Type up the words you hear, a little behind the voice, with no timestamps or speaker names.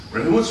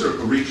Right, who wants to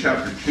read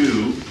chapter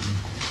 2?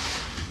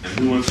 And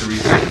who wants to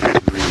read chapter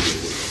 3 of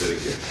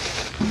Leviticus?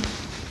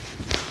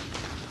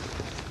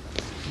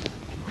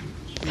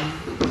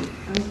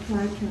 I'll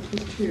try chapter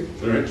 2.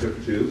 All right,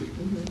 chapter 2.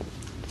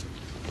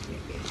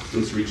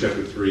 Let's read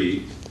chapter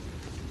 3.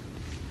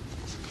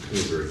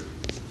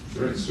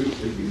 All right, sweet,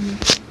 thank you.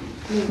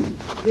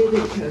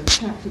 Leviticus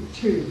chapter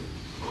 2.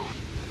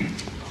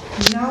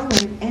 Now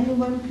when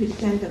anyone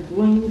presents a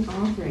grain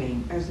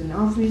offering as an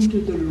offering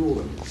to the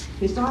Lord,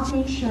 his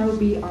offering shall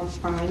be of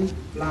fine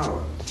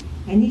flour,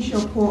 and he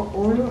shall pour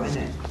oil on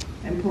it,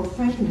 and pour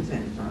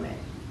frankincense on it.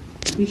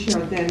 He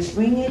shall then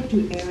bring it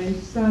to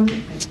Aaron's son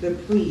as the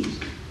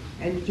priest,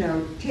 and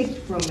shall take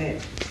from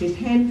it his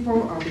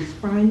handful of his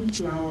fine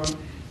flour,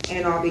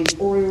 and of his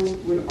oil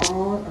with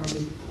all of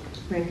his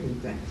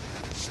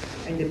frankincense.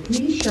 And the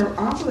priest shall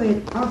offer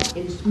it up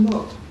in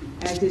smoke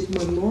as his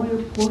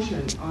memorial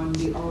portion on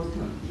the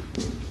altar,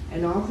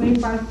 an offering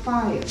by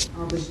fire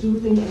of a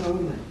soothing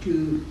element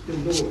to the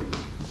Lord.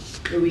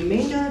 The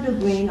remainder of the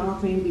grain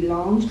offering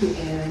belongs to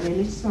Aaron and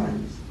his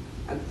sons,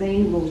 a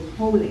thing most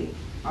holy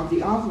of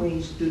the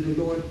offerings to the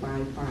Lord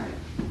by fire.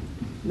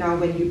 Now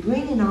when you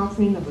bring an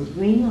offering of a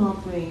grain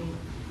offering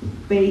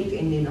baked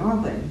in an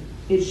oven,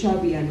 it shall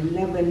be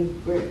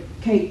unleavened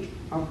cake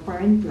of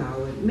fine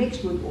flour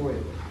mixed with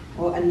oil,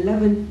 or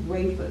unleavened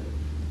wafer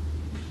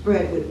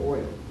spread with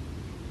oil.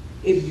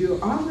 If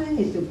your offering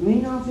is a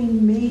grain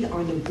offering made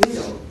on a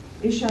griddle,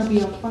 it shall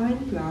be of fine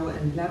flour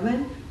and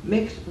leaven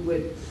mixed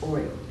with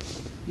oil.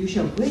 You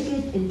shall break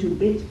it into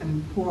bits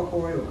and pour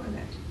oil on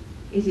it.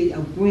 It is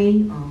a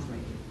grain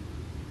offering.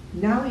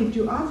 Now if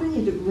your offering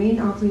is a grain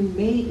offering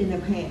made in a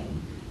pan,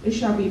 it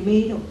shall be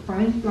made of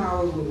fine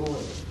flour with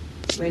oil.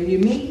 When you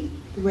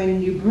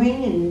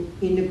bring in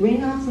the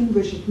grain offering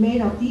which is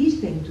made of these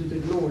things to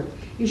the Lord,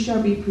 it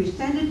shall be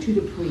presented to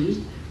the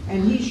priest,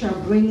 and he shall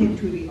bring it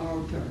to the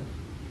altar.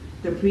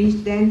 The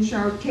priest then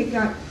shall take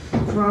out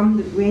from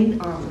the grain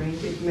offering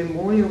its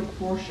memorial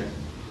portion,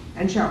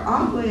 and shall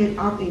offer it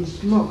up in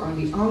smoke on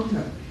the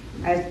altar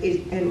as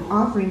is an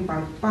offering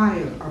by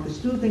fire of a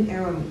soothing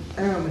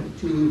element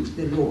to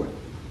the Lord.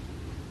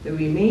 The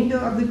remainder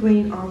of the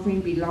grain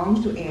offering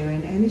belongs to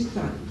Aaron and his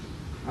sons,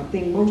 a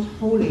thing most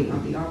holy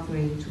of the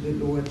offering to the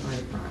Lord by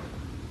fire.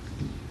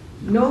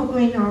 No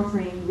grain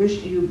offering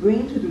which you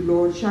bring to the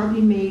Lord shall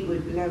be made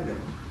with leaven,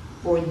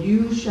 for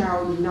you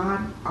shall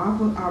not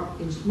offer up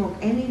in smoke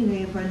any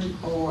leaven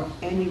or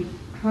any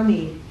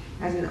honey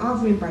as an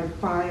offering by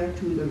fire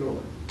to the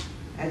Lord.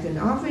 As an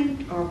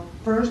offering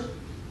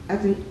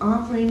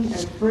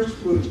as first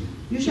fruits,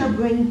 you shall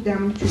bring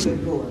them to the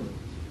Lord,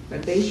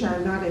 but they shall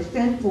not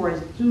ascend for a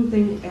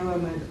soothing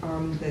element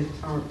on this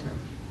altar.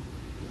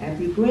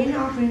 Every grain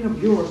offering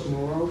of yours,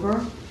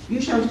 moreover, you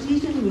shall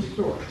season with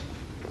salt,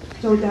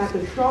 so that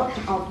the salt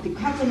of the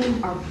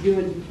covenant of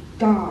your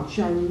God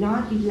shall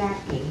not be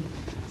lacking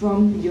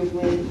from your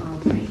grain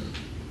offering.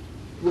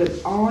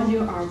 With all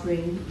your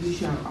offering you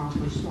shall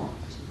offer salt.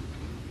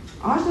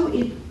 Also,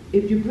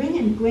 if you bring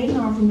in grain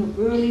offering of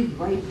early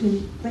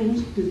ripened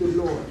things to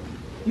the Lord,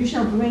 you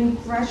shall bring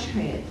fresh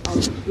head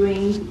of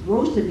grain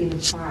roasted in the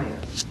fire,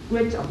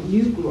 grits of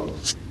new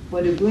growth,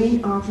 for the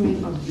grain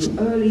offering of your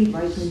early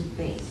ripened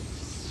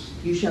things.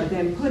 You shall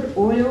then put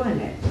oil in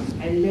it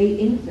and lay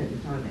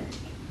incense on it.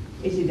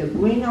 It is a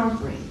grain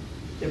offering.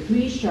 The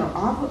priest shall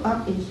offer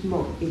up in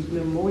smoke its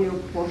memorial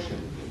portion,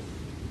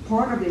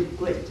 part of its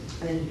grits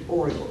and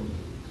oil,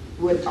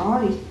 with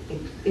all its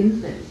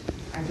incense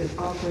as an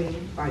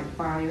offering by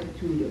fire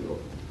to the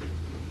Lord.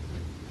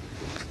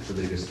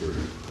 Leviticus 3.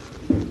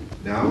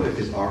 Now if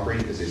his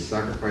offering is a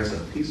sacrifice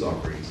of peace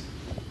offerings,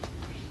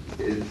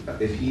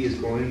 if he is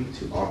going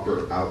to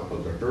offer out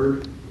of the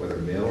herd, whether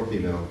male or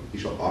female, he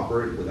shall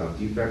offer it without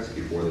defects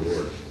before the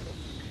Lord.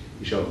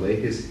 He shall lay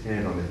his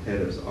hand on the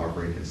head of his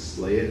offering and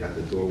slay it at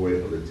the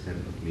doorway of the tent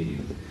of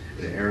meeting.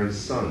 And Aaron's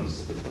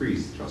sons, the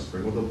priests, shall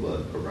sprinkle the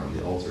blood around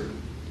the altar.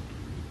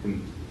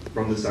 And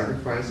from the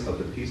sacrifice of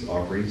the peace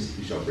offerings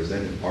he shall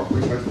present an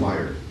offering by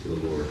fire to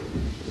the Lord,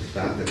 the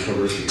fat that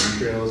covers the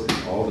entrails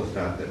and all the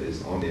fat that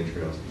is on the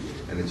entrails,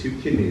 and the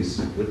 2 kidneys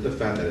with the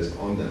fat that is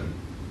on them,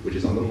 which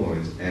is on the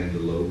loins, and the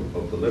lobe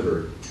of the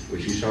liver,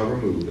 which he shall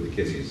remove with the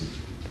kidneys.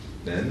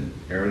 Then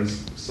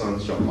Aaron's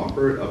sons shall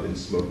offer it up in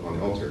smoke on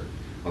the altar,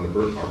 on the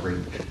burnt offering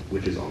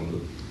which is on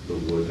the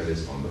wood that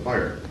is on the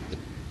fire.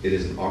 It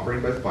is an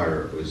offering by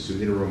fire of a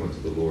soothing aroma to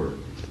the Lord.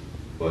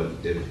 But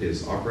if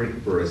his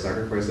offering for a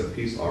sacrifice of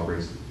peace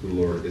offerings to the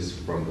Lord is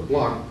from the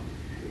flock,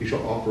 he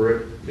shall offer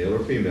it, male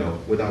or female,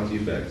 without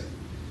defect.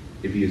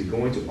 If he is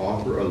going to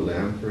offer a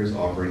lamb for his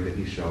offering, then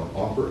he shall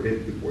offer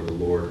it before the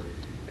Lord,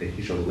 and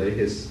he shall lay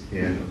his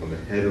hand on the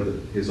head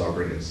of his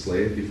offering and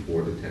slay it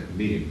before the tent of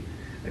meeting.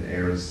 And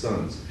Aaron's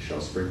sons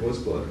shall sprinkle his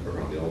blood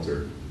around the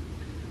altar.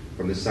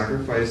 From the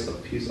sacrifice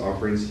of peace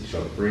offerings he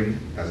shall bring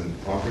as an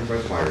offering by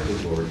fire to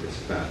the Lord its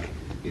fat,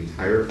 the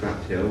entire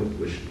fat tail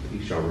which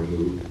he shall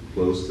remove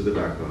close to the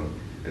backbone,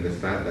 and the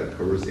fat that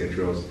covers the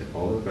entrails, and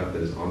all the fat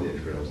that is on the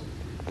entrails,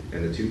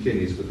 and the 2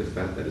 kidneys with the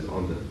fat that is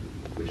on them,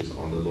 which is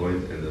on the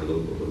loins and the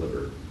lobe of the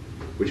liver,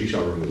 which he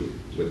shall remove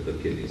with the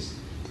kidneys.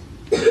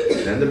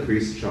 Then the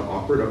priest shall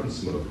offer it up in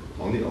smoke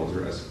on the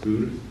altar as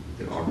food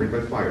and offering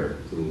by fire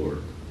to the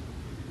Lord.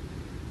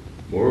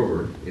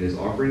 Moreover, in his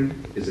offering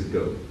is a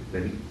goat.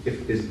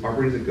 If his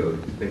offering is a goat,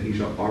 then he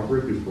shall offer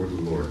it before the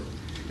Lord.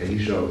 And he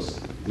shall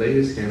lay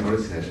his hand on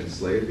his head and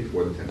slay it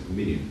before the tent of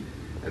meeting.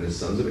 And the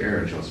sons of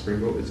Aaron shall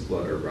sprinkle its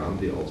blood around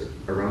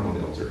on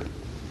the altar.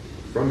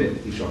 From it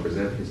he shall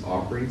present his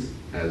offerings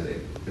as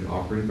an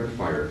offering by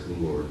fire to the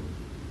Lord.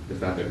 The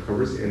fat that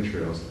covers the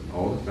entrails, and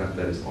all the fat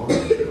that is on the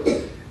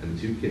entrails, and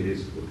the 2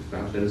 kidneys with the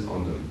fat that is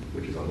on them,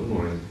 which is on the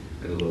loin,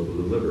 and the lobe of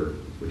the liver,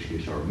 which he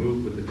shall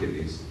remove with the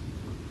kidneys.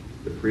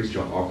 The priest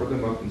shall offer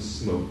them up in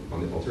smoke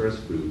on the altar as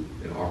food,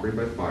 an offering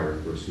by fire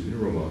for a soothing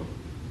aroma.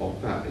 All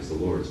fat is the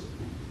Lord's.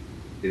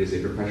 It is a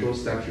perpetual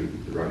statute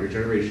throughout your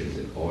generations.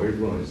 In all your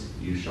dwellings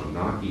you shall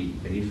not eat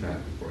any fat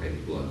or any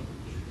blood.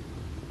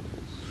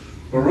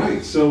 All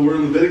right, so we're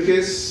in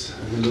Leviticus,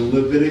 and the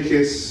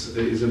Leviticus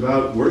is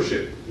about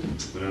worship.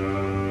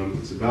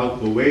 It's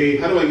about the way,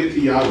 how do I get to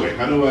Yahweh?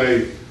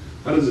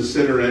 How does a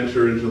sinner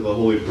enter into the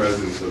holy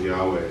presence of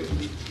Yahweh?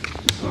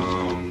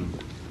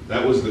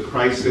 That was the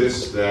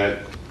crisis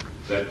that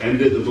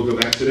ended the book of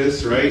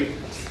Exodus, right?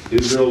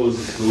 Israel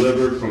was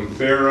delivered from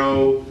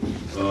Pharaoh.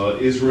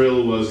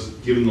 Israel was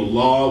given the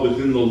law,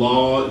 within the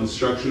law,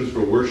 instructions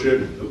for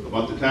worship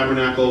about the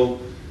tabernacle.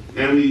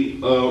 And we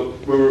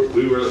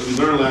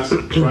learned last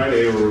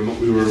Friday, or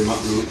we were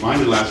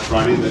reminded last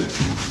Friday, that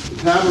the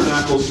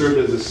tabernacle served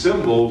as a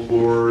symbol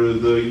for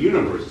the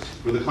universe,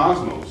 for the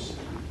cosmos.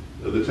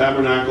 The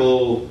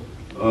tabernacle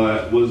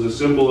was a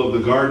symbol of the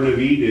Garden of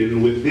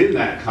Eden within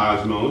that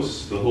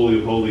cosmos, the Holy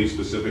of Holies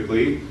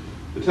specifically.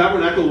 The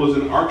tabernacle was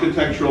an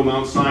architectural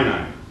Mount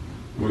Sinai,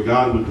 where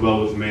God would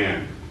dwell with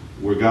man,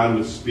 where God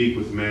would speak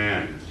with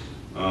man,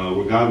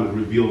 where God would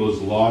reveal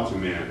his law to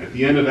man. At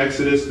the end of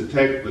Exodus, the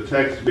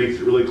text makes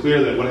it really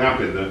clear that what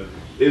happened. The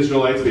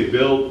Israelites, they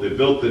built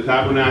the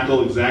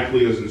tabernacle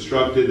exactly as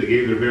instructed. They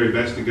gave their very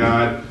best to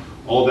God.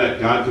 All that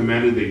God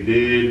commanded, they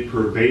did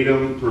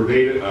verbatim.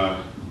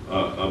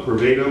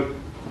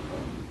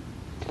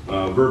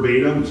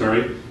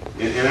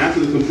 And after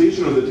the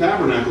completion of the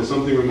tabernacle,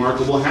 something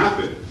remarkable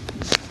happened.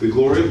 The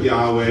glory of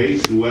Yahweh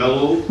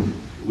dwelled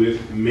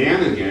with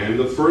man again,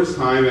 the first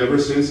time ever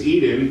since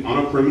Eden,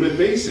 on a permanent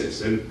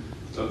basis. And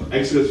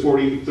Exodus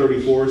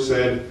 40:34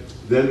 said,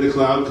 "Then the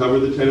cloud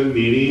covered the tent of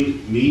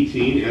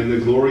meeting, and the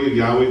glory of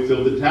Yahweh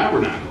filled the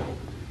tabernacle."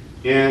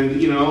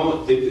 And,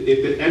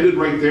 if it ended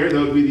right there, that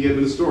would be the end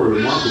of the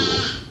story.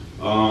 Remarkable.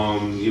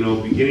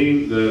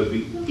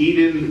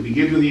 Eden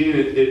begins with Eden,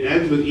 it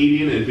ends with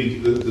Eden.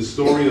 The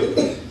story of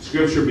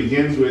Scripture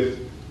begins with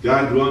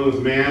God dwelling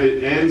with man,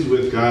 it ends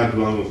with God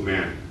dwelling with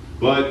man.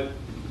 But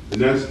the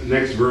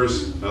next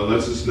verse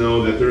lets us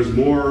know that there's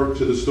more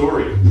to the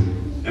story.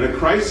 And a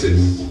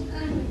crisis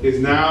is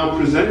now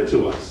presented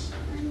to us.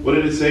 What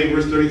did it say,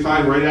 verse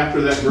 35, right after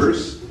that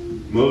verse?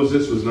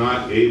 Moses was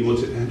not able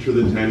to enter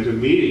the tent of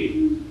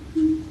meeting.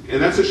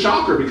 And that's a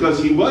shocker,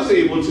 because he was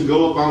able to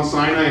go up on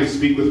Sinai and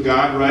speak with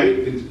God,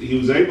 right? He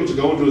was able to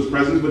go into his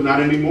presence, but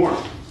not anymore.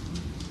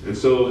 And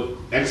so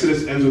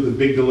Exodus ends with a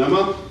big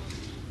dilemma,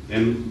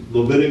 and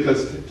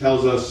Leviticus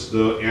tells us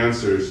the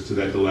answers to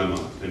that dilemma,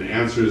 and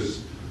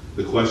answers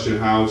the question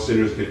how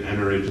sinners can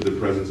enter into the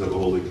presence of a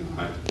holy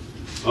God.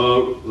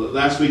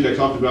 Last week I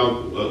talked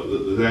about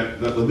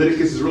that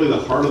Leviticus is really the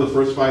heart of the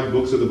first 5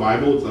 books of the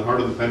Bible. It's the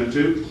heart of the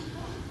Pentateuch.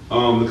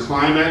 The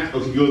climax.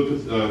 Okay, go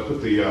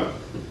put the.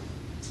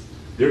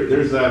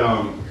 There's that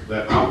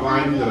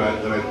outline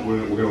that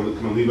we're going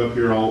to leave up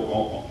here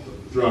all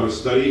throughout the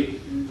study.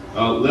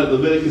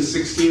 Leviticus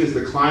 16 is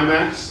the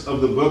climax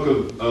of the book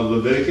of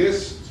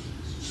Leviticus.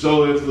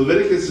 So if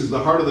Leviticus is the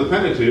heart of the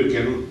Pentateuch,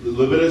 and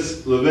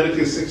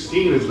Leviticus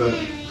 16 is the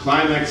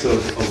climax of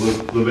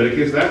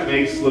Leviticus, that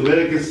makes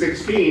Leviticus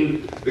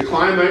 16 the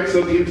climax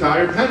of the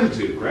entire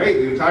Pentateuch, right?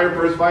 The entire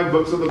first 5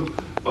 books of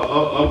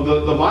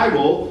the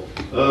Bible.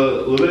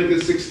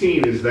 Leviticus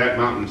 16 is that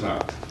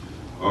mountaintop.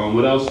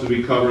 What else did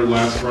we cover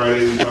last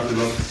Friday? We talked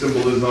about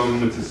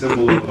symbolism. It's a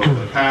symbol of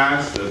the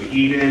past, of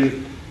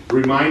Eden.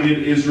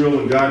 Reminded Israel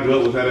when God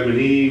dwelt with Adam and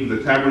Eve.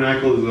 The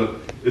tabernacle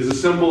is a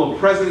symbol of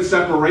present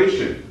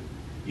separation.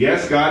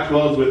 Yes, God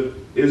dwells with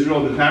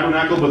Israel in the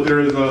tabernacle, but there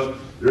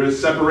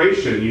is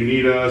separation. You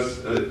need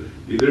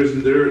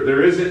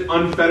there isn't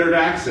unfettered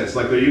access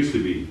like there used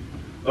to be.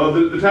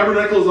 The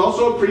tabernacle is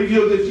also a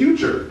preview of the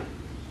future.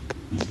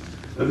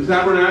 The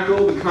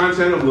tabernacle, the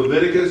content of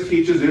Leviticus,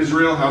 teaches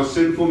Israel how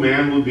sinful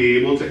man will be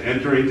able to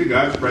enter into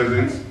God's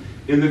presence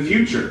in the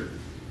future.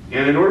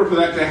 And in order for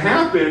that to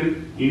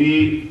happen, you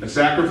need a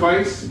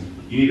sacrifice,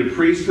 you need a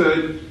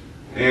priesthood,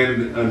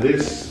 and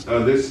this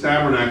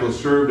tabernacle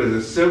served as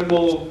a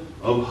symbol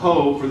of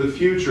hope for the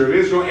future of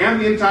Israel and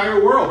the entire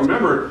world.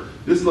 Remember,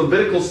 this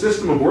Levitical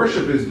system of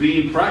worship is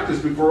being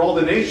practiced before all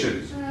the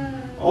nations.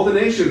 All the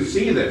nations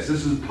see this.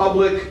 This is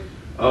public.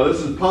 This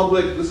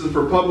is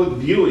for public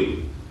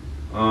viewing.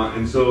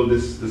 And so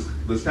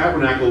this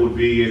tabernacle would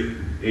be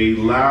a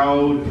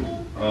loud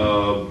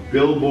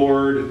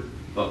billboard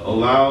a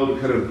loud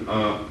kind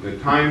of the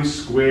Times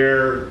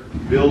Square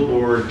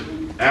billboard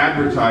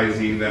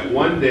advertising that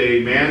one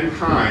day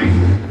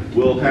mankind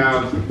will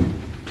have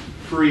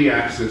free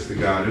access to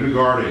God in a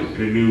garden,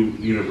 in a new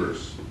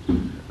universe.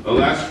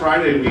 Last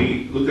Friday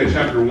we looked at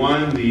chapter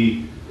 1,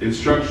 the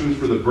instructions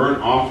for the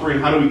burnt offering.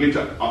 How do we get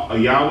to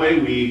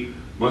Yahweh? We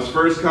must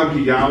first come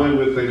to Yahweh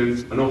with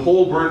a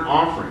whole burnt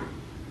offering.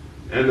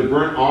 And the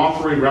burnt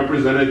offering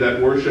represented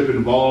that worship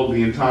involved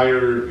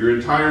your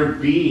entire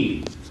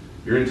being,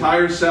 your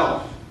entire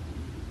self.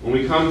 When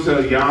we come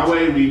to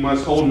Yahweh, we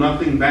must hold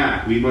nothing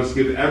back. We must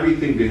give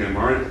everything to Him,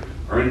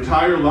 our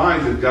entire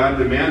lives if God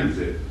demands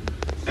it.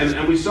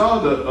 And we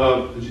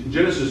saw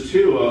Genesis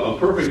 2, a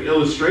perfect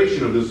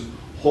illustration of this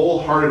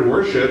wholehearted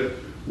worship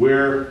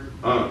where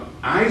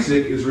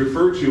Isaac is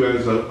referred to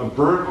as a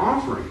burnt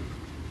offering.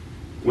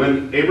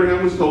 When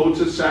Abraham was told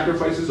to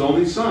sacrifice his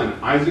only son,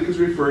 Isaac is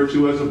referred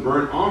to as a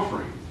burnt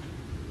offering.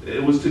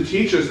 It was to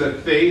teach us that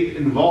faith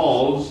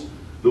involves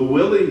the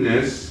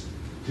willingness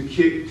to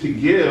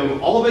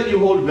give all that you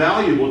hold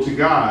valuable to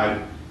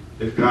God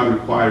if God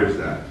requires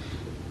that.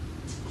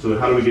 So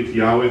how do we get to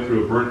Yahweh?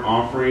 Through a burnt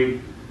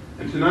offering.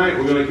 And tonight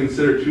we're going to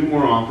consider two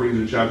more offerings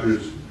in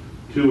chapters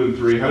 2 and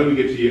 3. How do we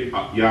get to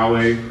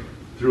Yahweh?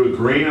 Through a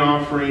grain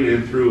offering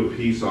and through a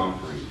peace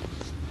offering.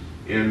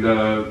 And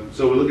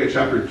so we look at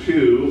chapter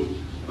 2,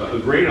 a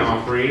grain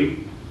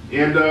offering.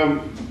 And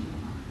a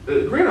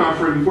grain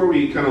offering, before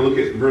we kind of look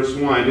at verse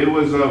 1, it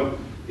was a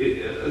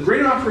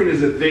grain offering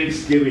is a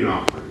thanksgiving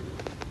offering.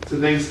 It's a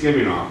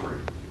thanksgiving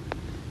offering.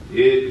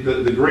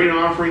 The grain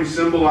offering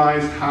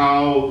symbolized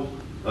how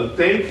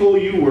thankful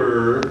you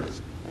were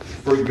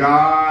for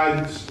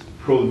God's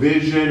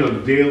provision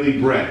of daily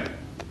bread.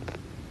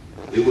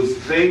 It was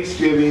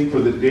thanksgiving for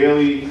the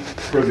daily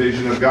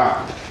provision of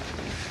God.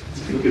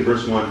 Look at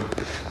verse 1.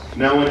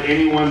 Now when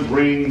anyone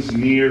brings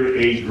near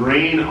a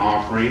grain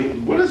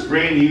offering, what does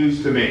grain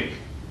use to make?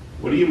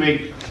 What do you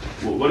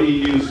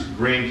use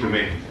grain to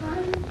make?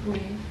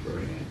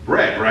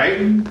 Bread, right?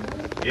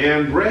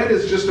 And bread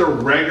is just a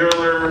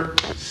regular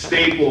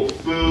staple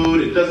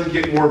food. It doesn't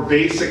get more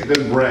basic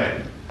than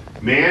bread.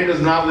 Man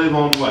does not live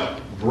on what?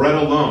 Bread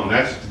alone.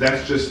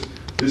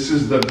 This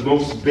is the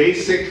most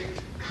basic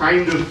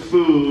kind of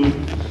food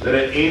that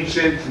an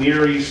ancient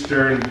Near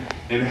Eastern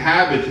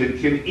inhabitant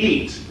can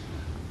eat.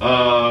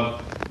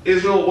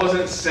 Israel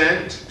wasn't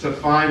sent to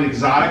find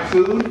exotic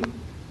food,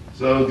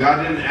 so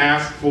God didn't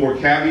ask for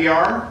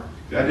caviar.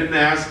 God didn't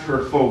ask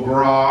for foie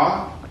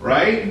gras,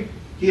 right?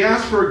 He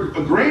asked for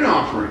a grain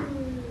offering.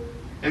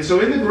 And so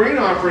in the grain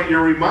offering,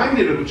 you're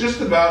reminded of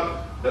just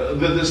about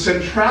the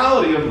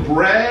centrality of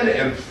bread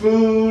and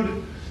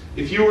food.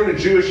 If you were in a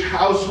Jewish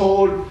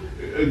household,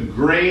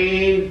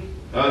 grain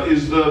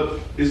is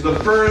the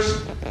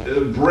first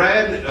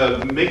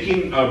bread.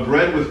 Making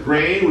bread with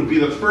grain would be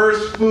the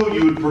first food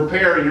you would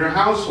prepare in your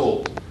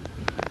household.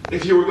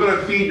 If you were going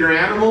to feed your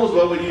animals,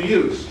 what would you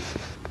use?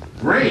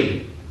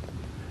 Grain.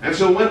 And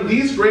so when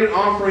these grain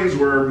offerings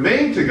were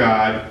made to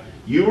God,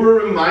 you were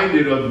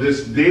reminded of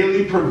this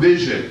daily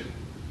provision.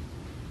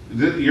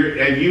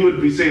 And you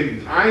would be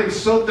saying, I am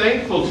so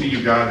thankful to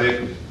you, God,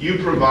 that you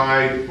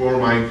provide for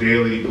my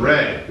daily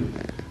bread.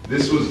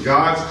 This was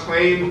God's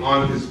claim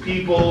on His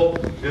people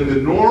in the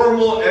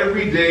normal,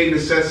 everyday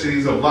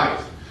necessities of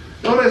life.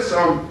 Notice,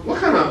 what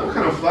kind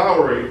of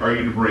flour are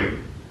you to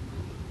bring?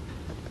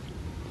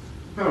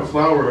 What kind of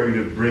flour are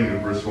you to bring in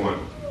verse 1?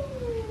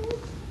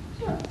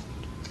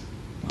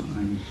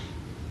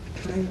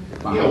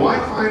 Yeah, why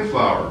fine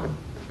flour?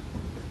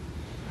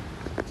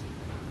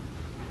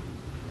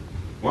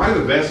 Why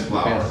the best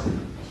flour?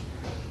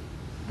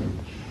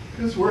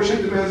 Because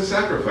worship demands a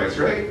sacrifice,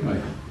 right?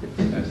 Right.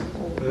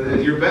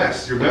 Your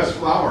best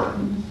flour.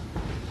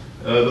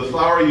 The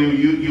flour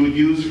you would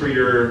use for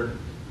your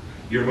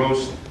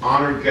most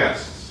honored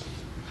guests.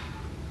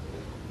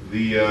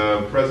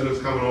 The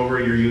president's coming over,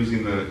 you're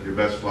using your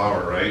best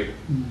flour, right?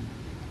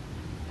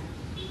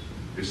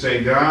 You're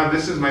saying, God,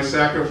 this is my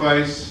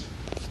sacrifice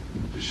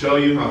to show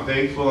you how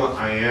thankful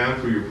I am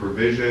for your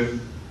provision.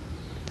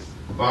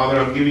 Father,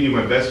 I'm giving you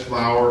my best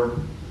flour.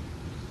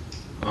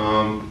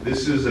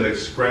 This is an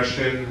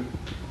expression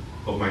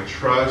of my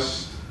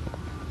trust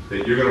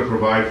that you're going to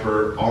provide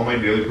for all my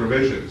daily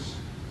provisions.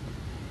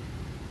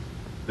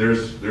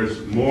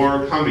 There's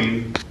more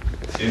coming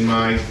in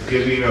my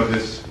giving of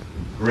this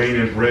grain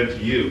and bread to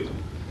you.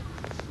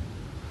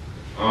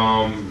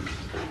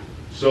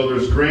 So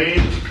there's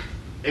grain,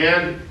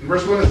 and in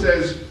verse 1 it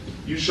says,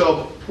 you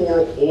shall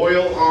pour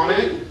oil on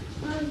it.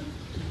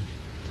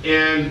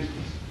 And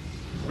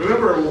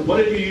remember, what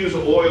did you use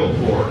oil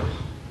for?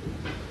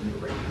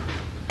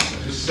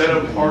 To set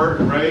apart,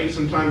 right?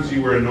 Sometimes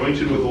you were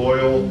anointed with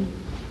oil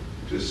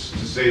just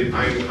to say,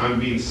 I'm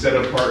being set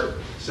apart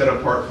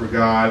for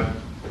God.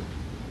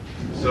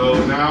 So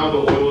now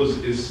the oil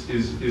is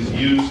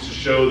used to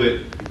show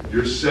that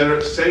you're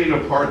setting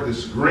apart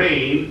this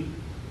grain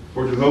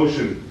for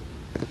devotion,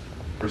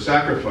 for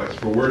sacrifice,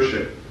 for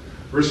worship.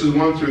 Verses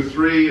 1 through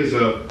 3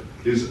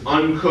 is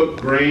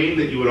uncooked grain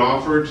that you would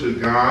offer to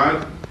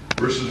God.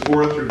 Verses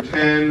 4 through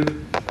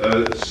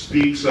 10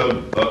 speaks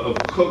of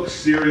cooked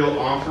cereal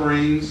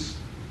offerings.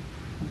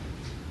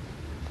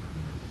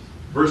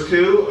 Verse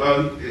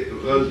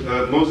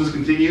 2, Moses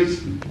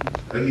continues,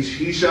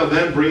 he shall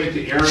then bring it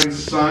to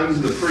Aaron's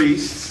sons, the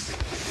priests.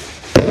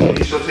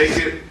 He shall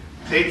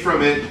take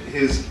from it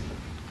his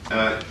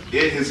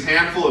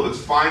handful of its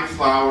fine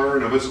flour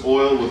and of its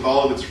oil with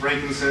all of its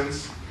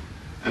frankincense,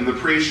 and the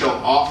priest shall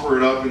offer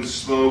it up in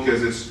smoke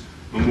as its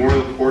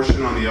memorial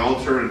portion on the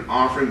altar, an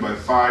offering by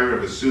fire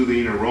of a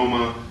soothing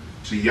aroma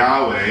to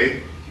Yahweh.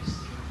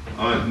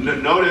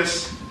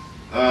 Notice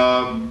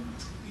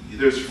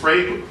there's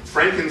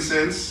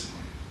frankincense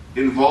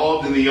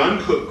involved in the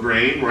uncooked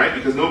grain, right?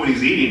 Because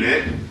nobody's eating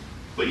it.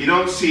 But you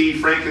don't see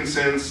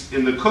frankincense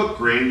in the cooked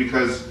grain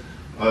because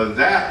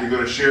that you're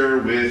going to share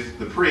with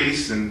the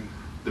priests, and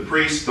the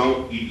priests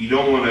you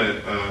don't want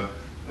to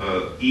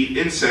eat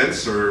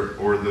incense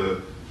or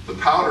the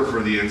powder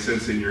for the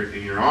incense in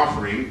your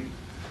offering.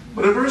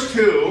 But in verse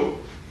 2,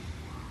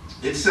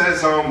 it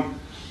says,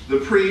 the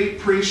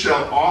priest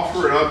shall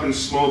offer it up in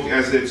smoke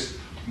as its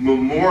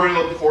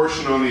memorial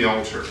portion on the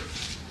altar.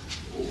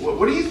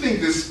 What do you think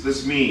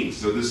this means?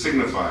 So this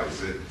signifies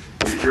that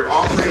you're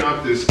offering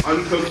up this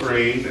uncooked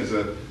grain as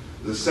a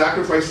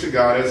sacrifice to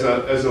God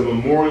as a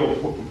memorial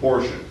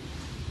portion.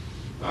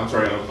 I'm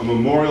sorry, a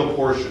memorial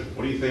portion.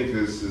 What do you think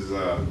this is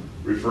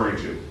referring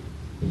to?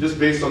 Just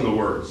based on the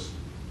words.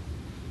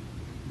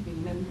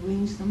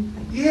 Remembering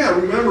something. Yeah,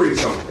 remembering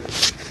something.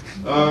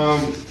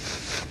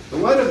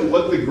 In light of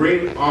what the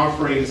grain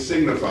offering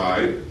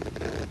signified,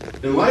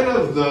 in light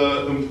of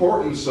the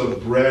importance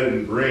of bread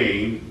and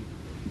grain,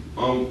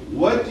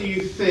 what do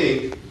you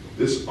think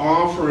this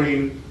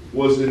offering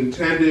was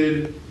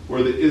intended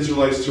for the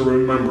Israelites to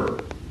remember?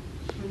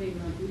 When they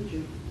left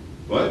Egypt.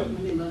 What?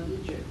 When they left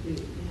Egypt, they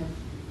have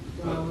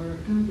flour,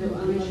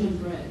 unleavened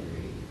bread,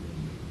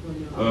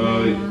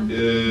 right?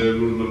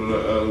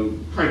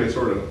 Kind of,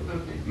 sort of.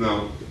 Okay.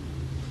 No.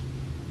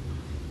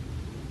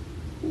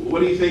 What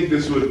do you think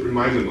this would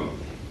remind them of?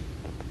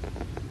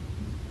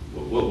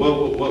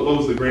 What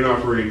was the grain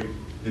offering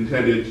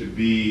intended to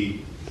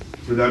be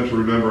for them to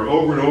remember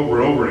over and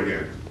over and over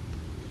again?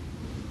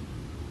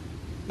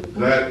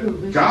 That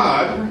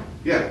God,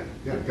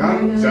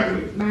 God,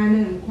 exactly.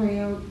 Manna and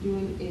quail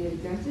doing in the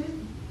desert.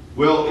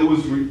 Well,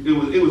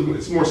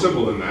 it's more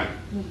simple than that,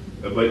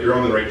 but you're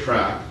on the right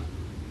track.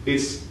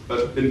 It's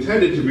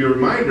intended to be a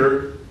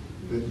reminder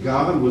that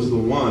God was the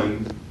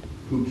one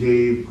who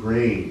gave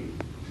grain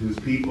to his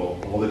people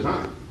all the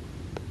time.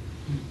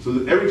 So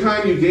that every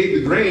time you gave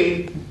the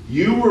grain,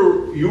 you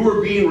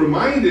were being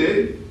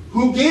reminded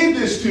who gave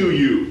this to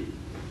you,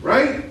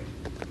 right?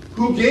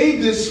 Who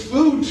gave this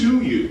food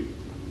to you?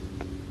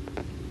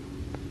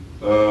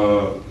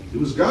 It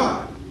was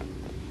God.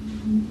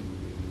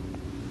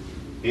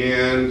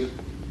 And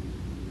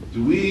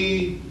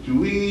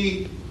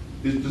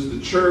does the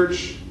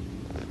church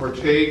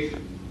partake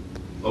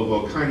of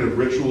a kind of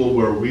ritual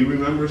where we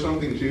remember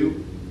something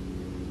too?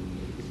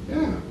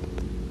 Yeah.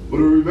 What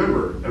do we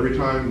remember every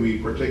time we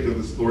partake of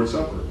this Lord's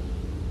Supper?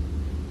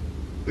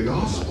 The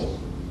gospel,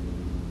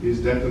 his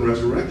death and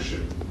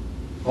resurrection.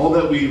 All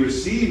that we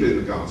receive in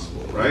the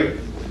gospel, right?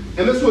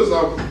 And this was,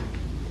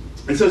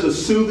 it says a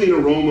soothing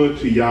aroma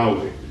to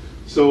Yahweh.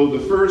 So the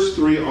first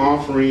three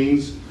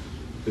offerings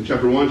in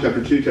chapter 1,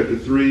 chapter 2, chapter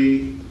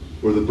 3,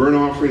 were the burnt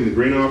offering, the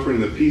grain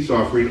offering, and the peace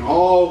offering.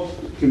 All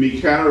can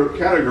be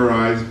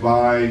categorized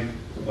by,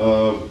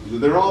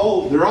 they're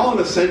all an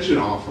ascension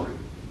offering.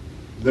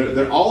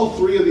 All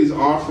three of these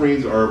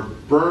offerings are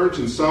burnt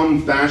in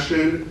some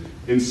fashion,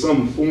 in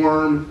some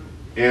form,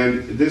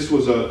 and this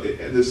was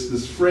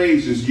this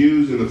phrase is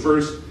used in the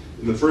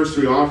first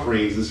three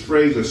offerings. This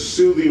phrase, a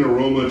soothing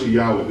aroma to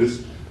Yahweh.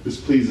 This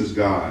pleases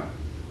God.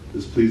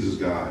 This pleases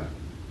God.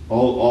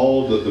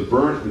 All the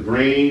burnt, the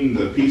grain,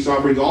 the peace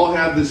offerings, all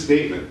have this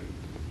statement.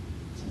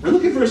 And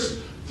look at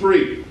verse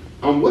 3.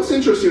 What's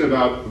interesting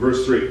about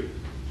verse 3?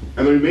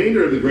 And the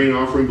remainder of the grain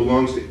offering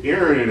belongs to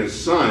Aaron and his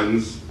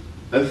sons,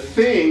 a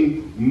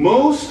thing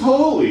most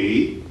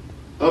holy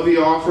of the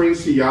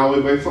offerings to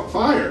Yahweh by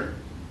fire.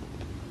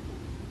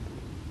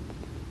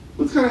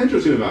 What's kind of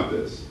interesting about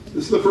this?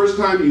 This is the first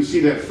time you see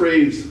that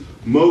phrase,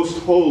 most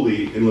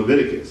holy, in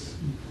Leviticus.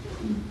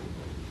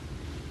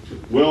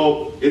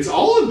 Well, it's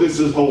all of this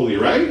is holy,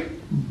 right?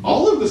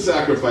 All of the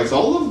sacrifice,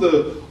 all of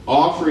the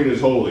offering is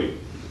holy.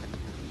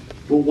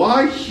 But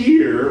why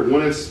here,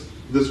 when it's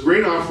this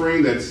grain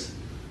offering that's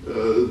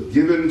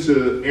given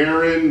to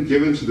Aaron,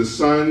 given to the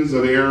sons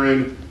of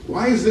Aaron,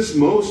 why is this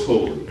most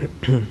holy?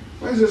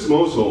 Why is this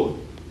most holy?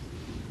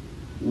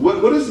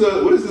 What is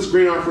this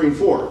grain offering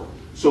for?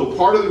 So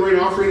part of the grain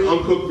offering,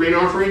 uncooked grain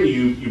offering,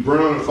 you burn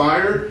on a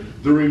fire.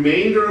 The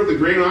remainder of the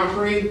grain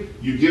offering,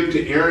 you give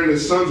to Aaron and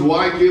his sons.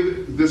 Why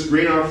give this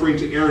grain offering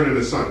to Aaron and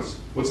his sons?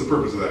 What's the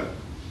purpose of that?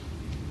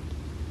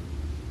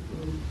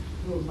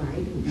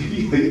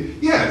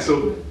 Yeah,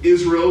 so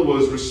Israel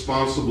was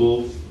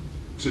responsible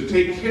to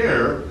take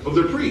care of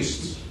their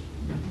priests.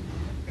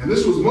 And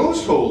this was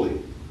most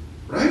holy,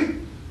 right?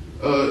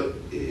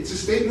 it's a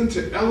statement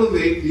to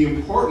elevate the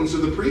importance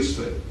of the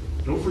priesthood.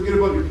 Don't forget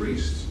about your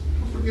priests.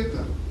 Don't forget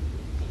them.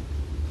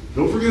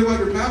 Don't forget about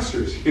your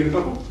pastors,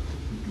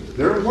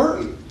 They're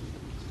important.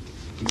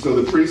 And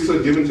so the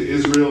priesthood given to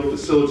Israel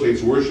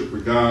facilitates worship for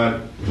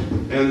God,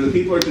 and the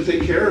people are to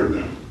take care of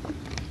them.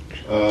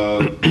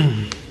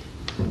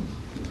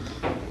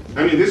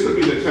 This would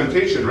be the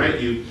temptation, right?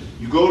 You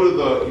go to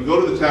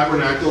the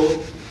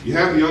tabernacle, you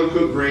have the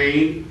uncooked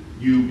grain,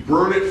 you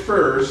burn it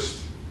first,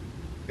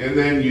 and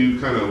then you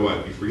kind of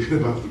what? You forget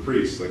about the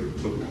priest. Like,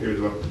 who cares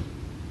about?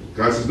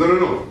 God says,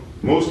 no,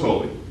 most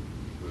holy.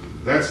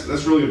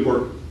 That's really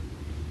important.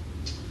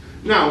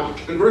 Now,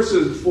 in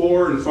verses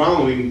 4 and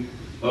following,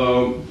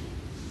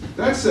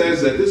 that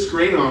says that this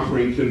grain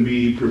offering can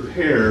be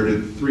prepared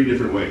in 3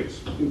 different ways.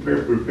 You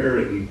can prepare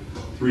it in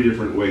 3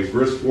 different ways.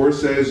 Verse 4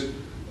 says,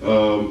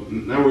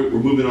 now we're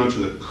moving on to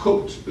the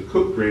cooked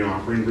grain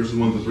offering. Verses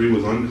 1 to 3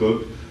 was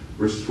uncooked.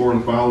 Verses 4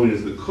 and following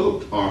is the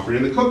cooked offering.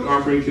 And the cooked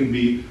offering can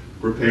be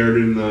prepared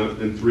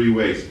in 3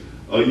 ways.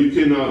 You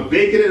can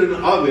bake it in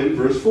an oven,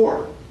 verse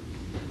 4.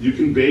 You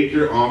can bake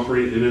your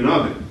offering in an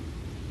oven.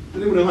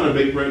 Does anyone know how to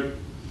bake bread?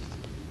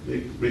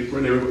 Bake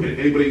bread?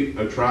 Anybody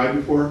tried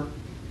before?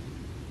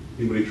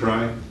 Anybody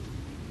try?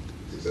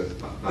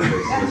 Not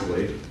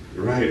successfully.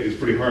 You're right. It's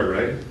pretty hard,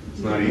 right?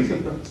 It's not easy.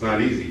 It's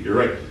not easy. You're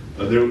right.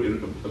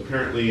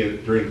 Apparently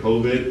during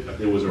COVID,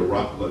 there was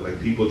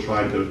people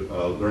tried to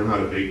learn how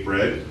to bake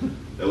bread.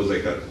 That was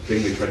like a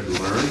thing they tried to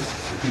learn.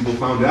 And people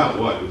found out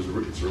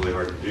it's really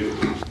hard to do.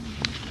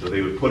 So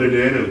they would put it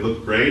in, it would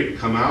look great, it'd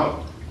come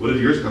out. What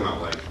did yours come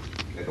out like?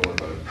 I don't want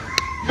to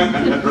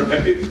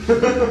Right?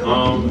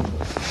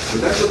 But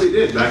that's what they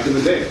did back in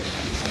the day.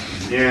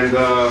 And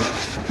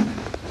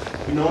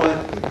you know what?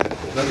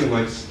 Nothing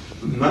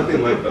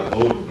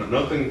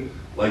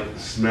like the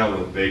smell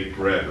of baked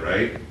bread,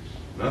 right?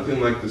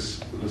 Nothing like the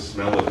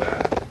smell of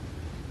that.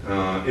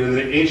 In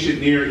the ancient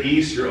Near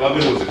East, your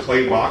oven was a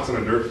clay box on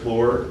a dirt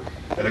floor,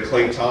 had a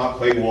clay top,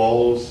 clay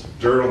walls,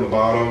 dirt on the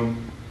bottom,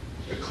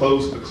 a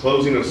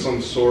closing of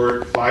some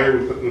sort, fire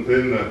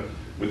within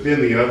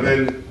the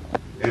oven,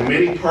 and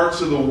many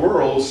parts of the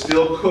world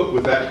still cook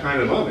with that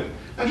kind of oven.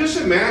 Now just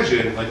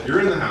imagine, like you're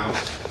in the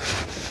house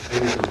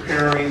and you're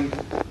preparing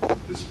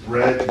this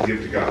bread to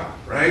give to God,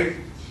 right?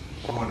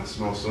 Oh, and it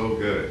smells so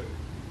good.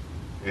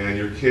 And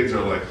your kids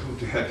are like, oh,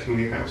 Dad, can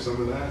we have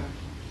some of that?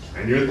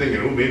 And you're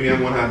thinking, oh, maybe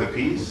I want to have the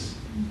piece.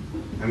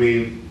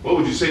 What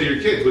would you say to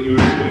your kids?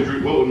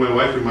 What would my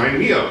wife remind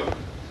me of?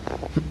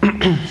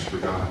 Just for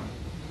God.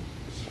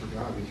 Just for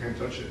God. We can't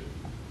touch it.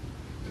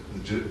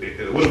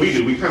 What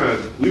do? We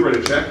write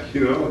a check,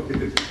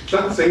 It's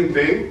not the same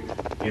thing,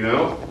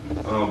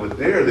 But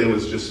there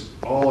was just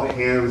all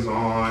hands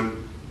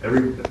on.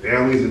 The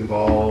family's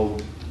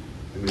involved.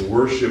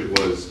 Worship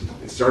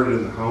it started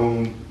in the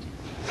home,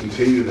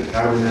 continued in the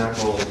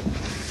tabernacle.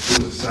 It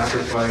was a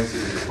sacrifice.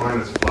 It was the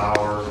finest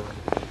flour.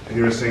 And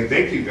you were saying,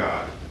 thank you,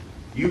 God.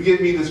 You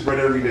give me this bread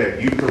every day.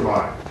 You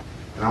provide.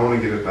 And I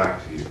want to give it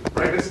back to you.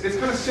 Right? It's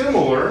kind of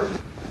similar.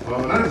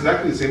 Not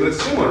exactly the same, but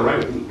it's similar,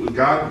 right?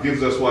 God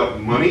gives us what?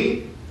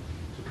 Money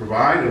to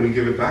provide, and we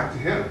give it back to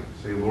Him.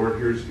 Say, Lord,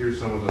 here's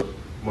some of the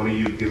money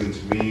you've given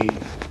to me.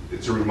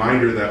 It's a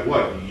reminder that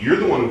what? You're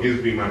the one who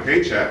gives me my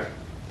paycheck.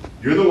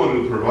 You're the one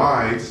who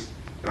provides.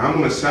 And I'm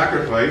going to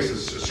sacrifice a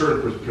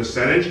certain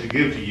percentage to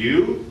give to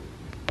you.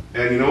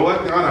 And you know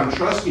what, God? I'm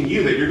trusting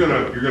you that you're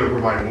gonna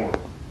provide more.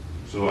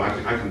 So I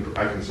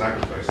can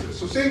sacrifice this.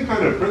 So same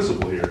kind of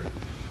principle here.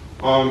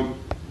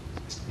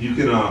 You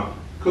can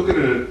cook it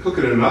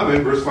in an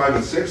oven. Verse 5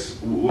 and 6.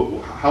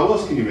 How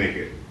else can you make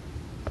it?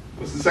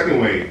 What's the second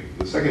way?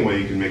 The second way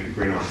you can make the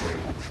grain offering.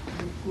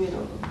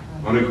 Griddle.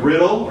 On a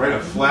griddle, right? A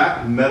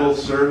flat metal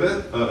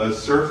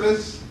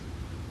surface.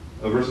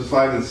 Verses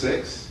 5 and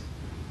 6.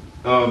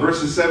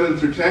 Verses 7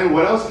 through 10.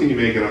 What else can you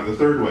make it on? The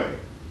third way.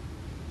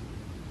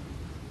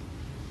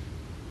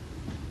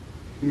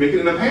 You make it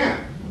in a pan.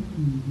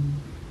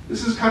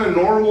 This is kind of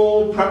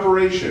normal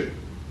preparation.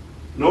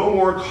 No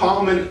more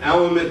common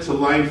element to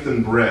life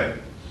than bread.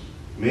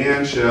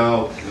 Man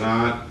shall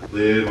not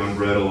live on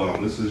bread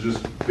alone. This is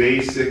just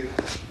basic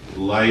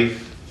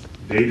life,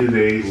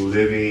 day-to-day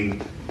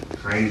living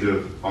kind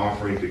of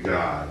offering to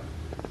God.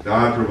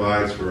 God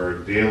provides for our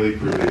daily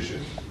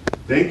provision.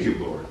 Thank you,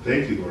 Lord.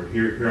 Thank you, Lord.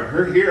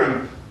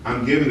 Here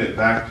I'm giving it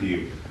back to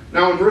you.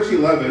 Now in verse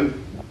 11,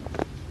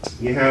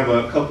 you have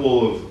a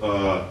couple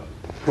of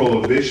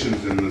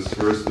prohibitions in this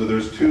verse. So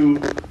there's two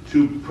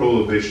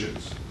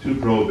prohibitions. Two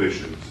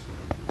prohibitions.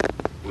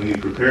 When you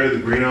prepare the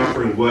grain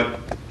offering, what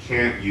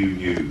can't you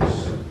use?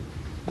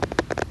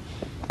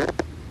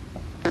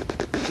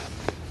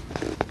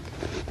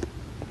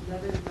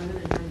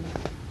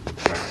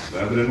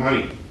 Leaven and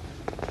honey.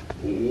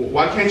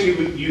 Why can't you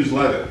use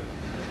leaven?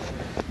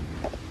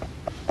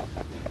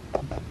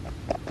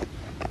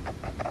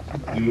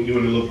 You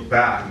want to look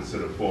back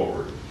instead of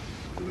forward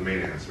to the main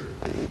answer.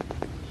 It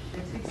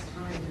takes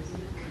time,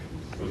 doesn't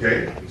it?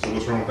 Okay, so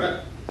what's wrong with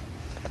that?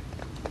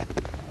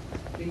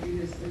 They do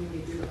this when they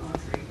do the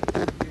offering. I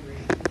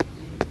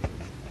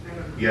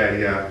don't know.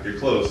 Yeah, you're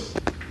close.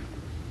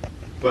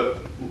 But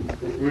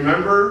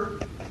remember,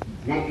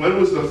 when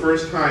was the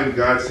first time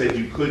God said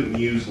you couldn't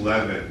use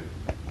leaven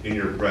in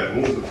your bread?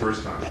 When was the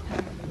first time?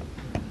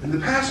 In the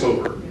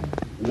Passover.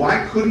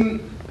 Why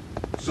couldn't...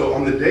 So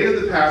on the day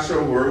of the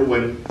Passover,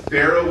 when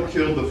Pharaoh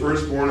killed the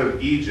firstborn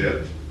of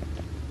Egypt,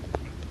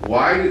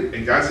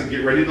 and God said,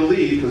 get ready to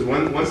leave, because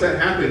once that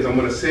happens, I'm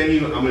going to send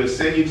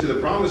you to the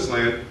promised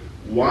land.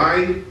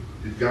 Why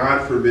did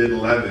God forbid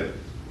leaven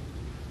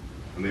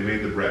when they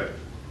made the bread?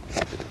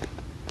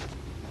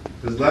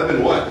 Because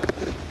leaven what?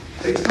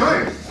 Takes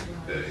time.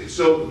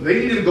 So they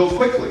needed to go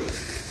quickly.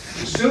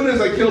 As soon as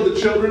I killed the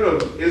children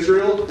of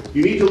Israel,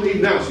 you need to leave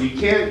now. So you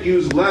can't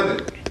use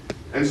leaven.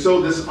 And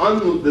so this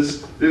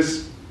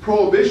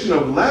prohibition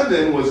of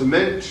leaven was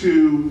meant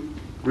to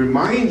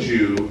remind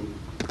you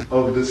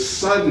of the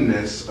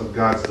suddenness of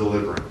God's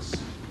deliverance.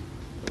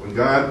 When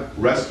God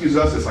rescues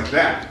us, it's like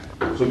that.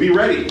 So be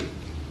ready.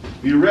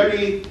 Be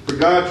ready for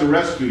God to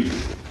rescue you.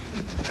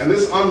 And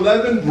this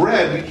unleavened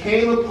bread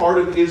became a part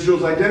of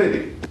Israel's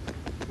identity.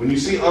 When you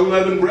see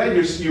unleavened bread,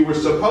 you were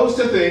supposed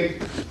to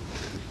think,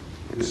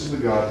 this is the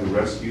God who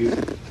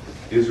rescued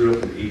Israel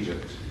from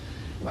Egypt.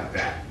 Like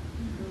that.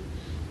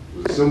 It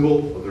was a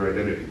symbol of their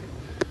identity.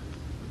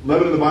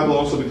 Leaven in the Bible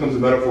also becomes a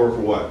metaphor for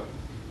what?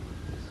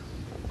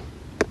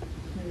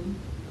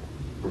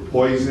 For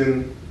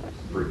poison,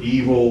 for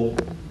evil.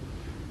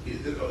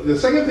 The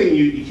second thing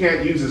you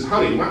can't use is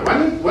honey.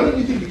 Why do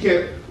you think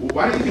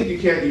you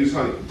can't use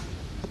honey?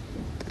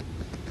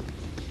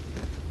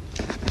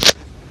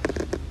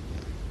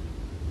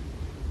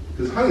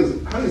 Because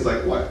honey's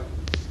like what?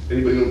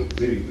 Anybody know?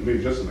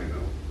 Maybe Justin might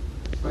know.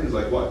 Honey's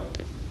like what?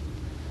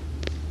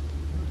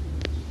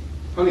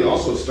 Honey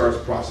also starts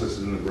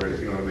processes in the bread.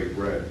 If you know how to make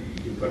bread,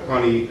 you can put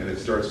honey, and it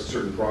starts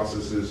certain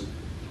processes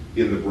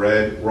in the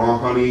bread. Raw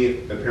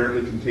honey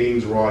apparently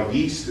contains raw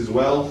yeast as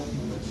well,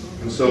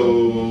 and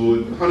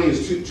so honey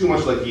is too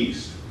much like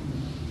yeast.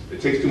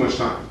 It takes too much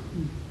time,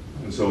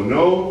 and so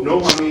no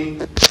honey,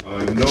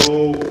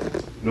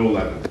 no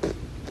leaven.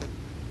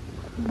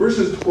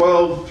 Verses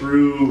 12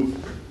 through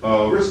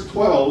verse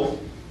 12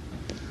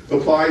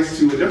 applies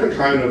to a different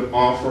kind of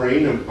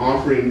offering,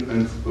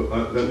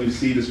 that we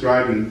see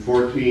described in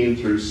 14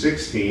 through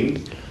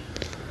 16.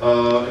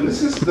 And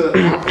this is the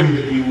offering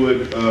that you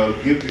would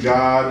give to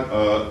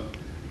God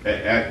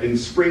in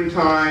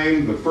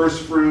springtime, the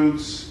first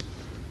fruits,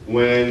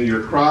 when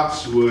your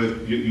crops you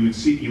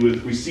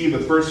would receive the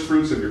first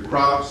fruits of your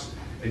crops,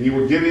 and you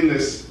were giving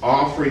this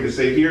offering to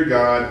say, here,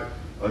 God,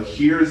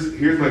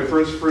 here's my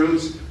first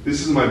fruits.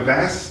 This is my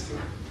best.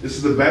 This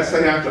is the best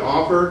I have to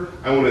offer.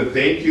 I want to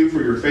thank you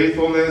for your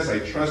faithfulness. I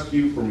trust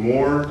you for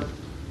more.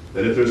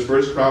 That if there's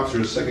first crops,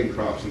 there's second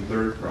crops and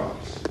third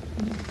crops.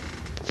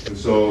 And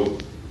so,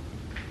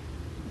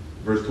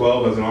 verse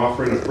 12, as an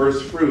offering of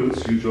first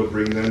fruits, you shall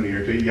bring them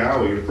near to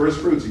Yahweh. Your first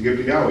fruits you give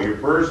to Yahweh. Your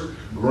first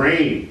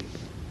grain.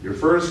 Your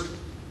first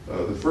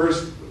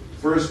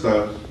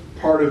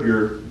part of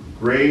your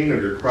grain,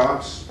 of your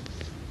crops.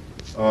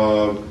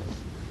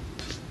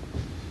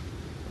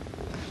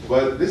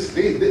 But this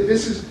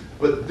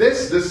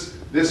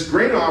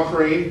grain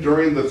offering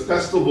during the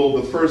festival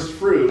of the first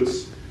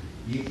fruits,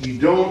 you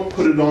don't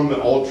put it on the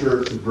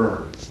altar to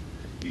burn.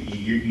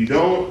 You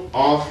don't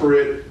offer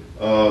it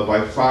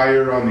by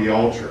fire on the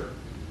altar.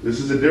 This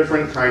is a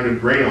different kind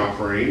of grain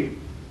offering.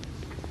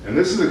 And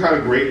this is the kind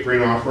of great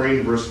grain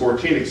offering. Verse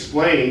 14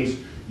 explains,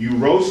 you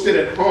roast it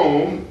at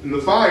home in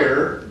the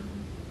fire,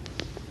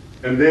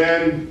 and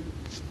then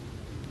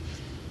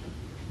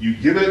you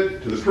give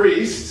it to the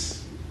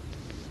priests,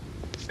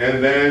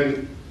 and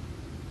then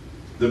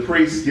the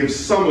priests give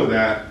some of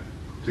that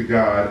to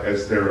God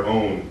as their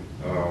own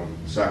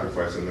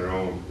sacrifice and their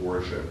own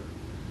worship.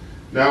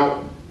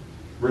 Now,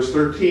 verse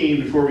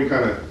 13, before we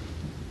kind of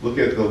look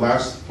at the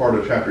last part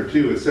of chapter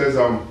 2, it says,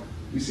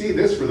 we see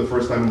this for the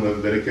first time in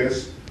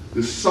Leviticus,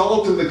 the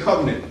salt of the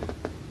covenant.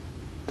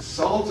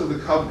 Salt of the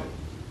covenant.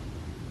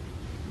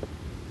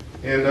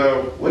 And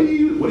what do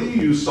you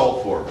use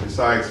salt for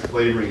besides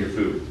flavoring your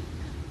food?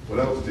 What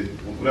else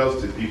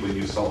did people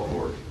use salt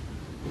for?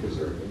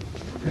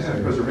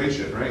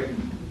 Preservation, right?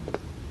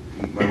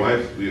 My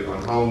wife,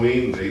 on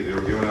Halloween, they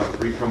were giving out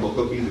free crumble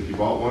cookies if you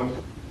bought one.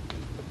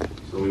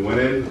 So we went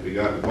in, we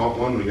bought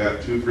one, we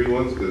got 2 free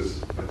ones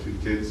because my 2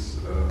 kids,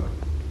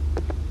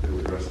 they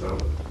were dressed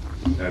up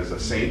as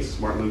saints,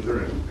 Martin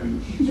Luther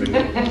and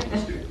Swingle.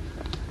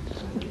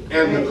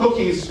 And the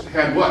cookies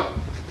had what?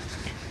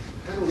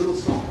 Had a little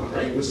salt on it,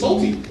 right? It was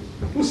salty.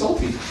 It was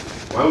salty.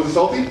 Why was it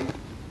salty?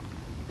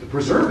 To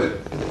preserve it.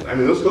 I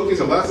mean, those cookies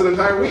have lasted an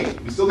entire week.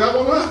 We still got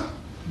one left.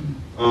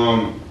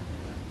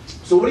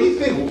 So what do you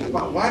think?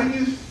 Why do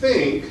you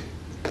think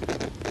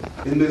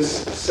in this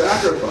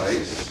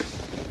sacrifice,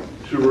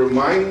 to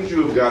remind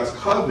you of God's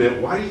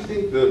covenant, why do you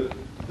think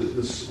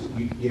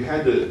you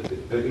had to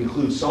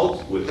include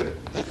salt with it?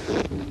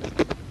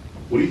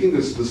 What do you think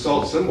the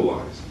salt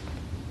symbolized?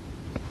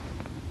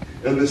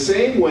 In the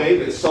same way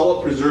that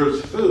salt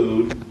preserves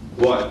food,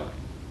 what?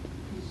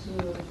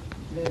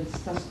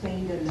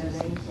 Sustain the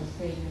living,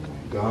 sustain the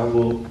life. God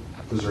will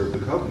preserve the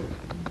covenant.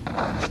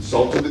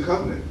 Salt of the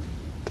covenant.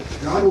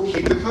 God will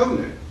keep the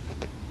covenant.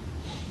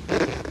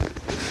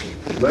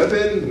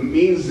 Leaven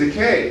means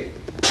decay.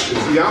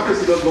 It's the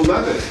opposite of the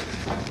leaven.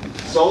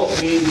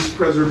 Salt means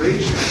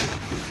preservation.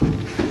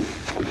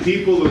 The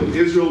people of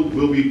Israel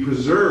will be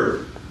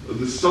preserved.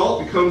 The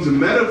salt becomes a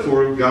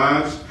metaphor of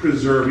God's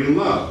preserving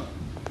love.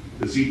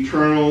 This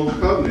eternal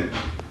covenant.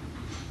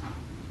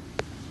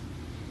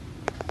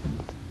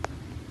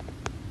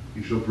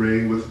 You shall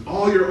bring with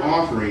all your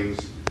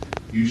offerings,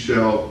 you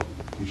shall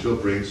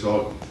bring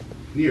salt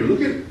near.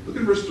 Look at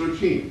verse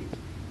 13.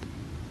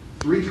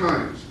 Three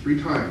times,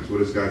 what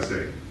does God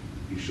say?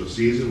 You shall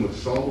season with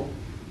salt,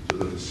 so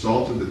that the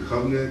salt of the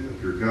covenant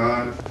of your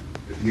God,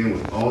 again,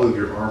 with all of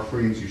your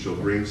offerings, you shall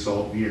bring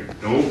salt near.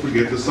 Don't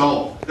forget the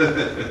salt.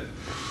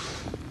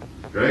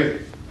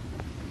 Right?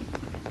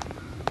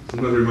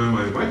 Sometimes I remind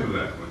my wife of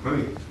that. I'm like,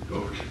 honey,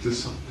 don't forget the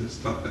salt this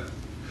time.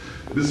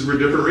 This is for a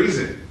different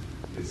reason.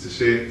 It's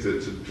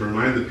to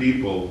remind the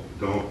people,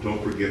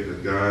 don't forget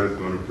that God is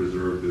going to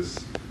preserve this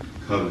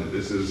covenant.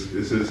 This is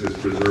his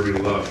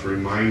preserving love, to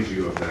remind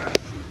you of that.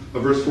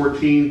 Verse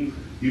 14,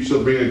 you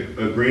shall bring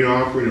a grain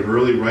offering of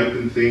early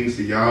ripened things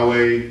to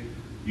Yahweh.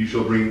 You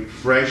shall bring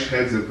fresh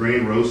heads of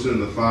grain roasted in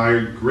the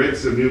fire,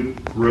 grits of new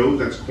growth,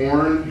 that's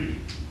corn.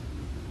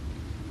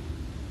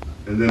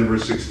 And then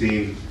verse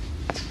 16,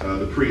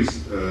 the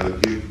priests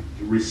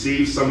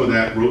receive some of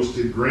that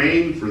roasted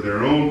grain for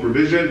their own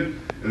provision,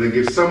 and then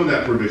give some of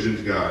that provision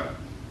to God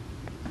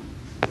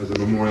as a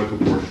memorial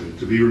proportion,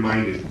 to be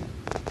reminded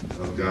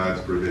of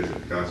God's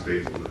provision, God's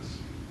faithfulness.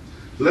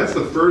 So that's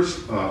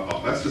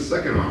that's the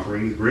second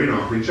offering, the grain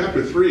offering.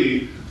 Chapter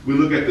 3, we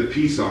look at the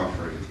peace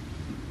offering.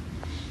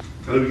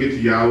 How do we get to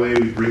Yahweh?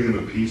 We bring him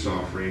a peace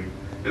offering.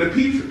 And a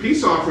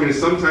peace offering is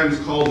sometimes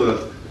called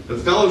a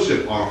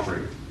fellowship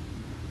offering.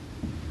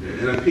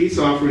 And a peace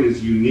offering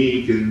is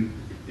unique, and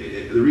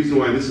the reason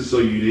why this is so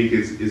unique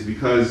is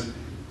because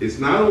it's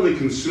not only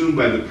consumed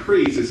by the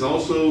priest, it's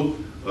also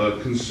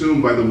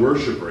consumed by the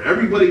worshiper.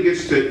 Everybody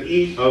gets to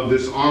eat of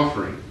this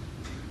offering.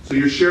 So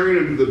you're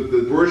sharing,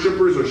 the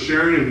worshipers are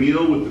sharing a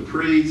meal with the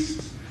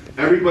priests.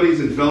 Everybody's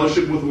in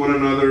fellowship with one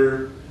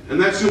another. And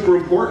that's super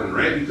important,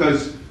 right?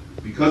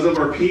 Because of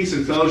our peace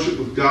and fellowship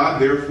with God,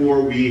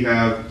 therefore we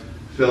have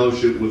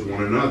fellowship with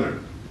one another.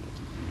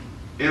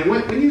 And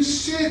when you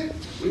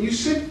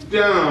sit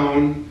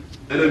down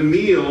at a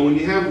meal, when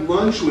you have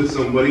lunch with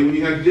somebody, when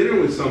you have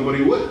dinner with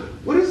somebody,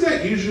 what does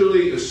that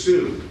usually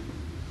assume?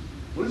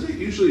 What does it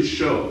usually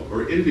show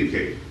or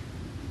indicate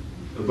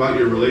about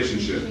your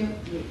relationship?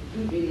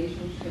 Good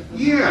relationship.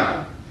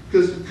 Yeah,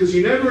 because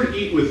you never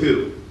eat with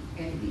who?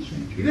 Enemies.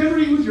 You never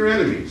eat with your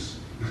enemies.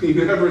 You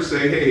never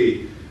say,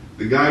 hey,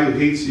 the guy who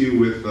hates you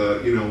with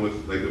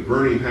like a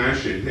burning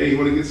passion, hey, you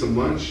want to get some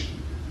lunch?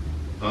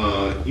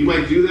 You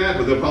might do that,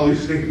 but they'll probably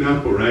say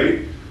no,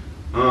 right?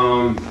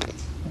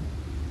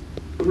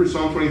 Remember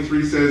Psalm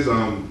 23 says,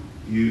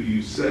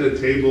 you set a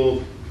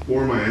table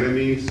for my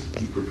enemies.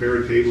 You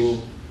prepare a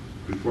table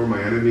before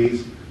my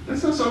enemies.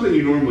 That's not something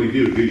you normally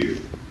do you?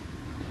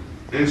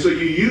 And so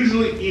you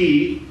usually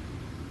eat,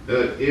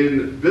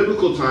 in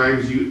biblical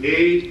times, you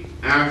ate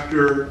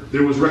after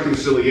there was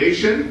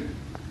reconciliation.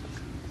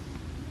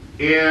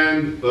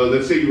 And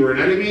let's say you were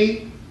an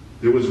enemy,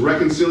 there was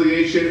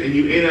reconciliation, and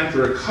you ate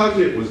after a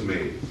covenant was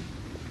made.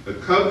 A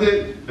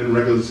covenant and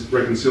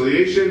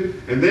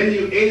reconciliation, and then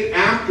you ate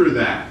after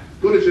that.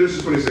 Go to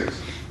Genesis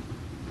 26.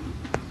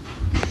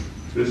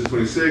 Genesis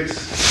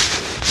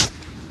 26.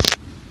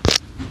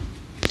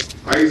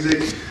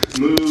 Isaac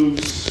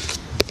moves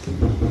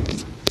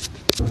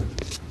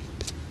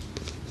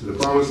to the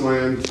promised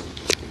land.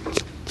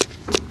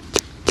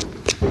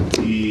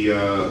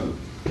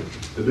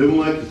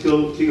 Abimelech, the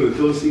king of the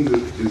Philistines,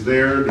 is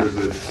there. There's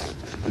a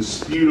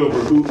dispute over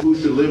who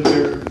should live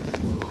there.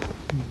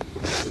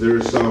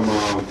 There's some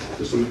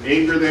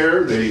anger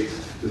there. The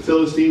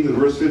Philistines, in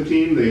verse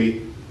 15,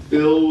 they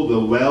fill the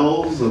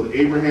wells of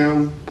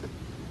Abraham.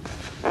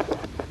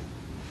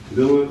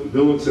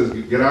 Abimelech says,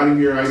 "Get out of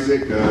here,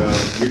 Isaac.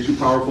 You're too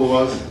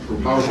powerful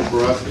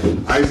for us."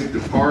 Isaac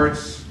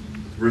departs.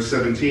 Verse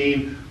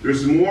 17.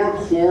 There's more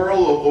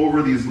quarrel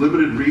over these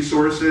limited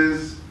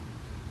resources.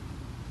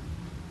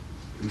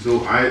 And so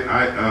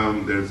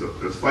there's a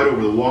fight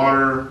over the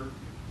water.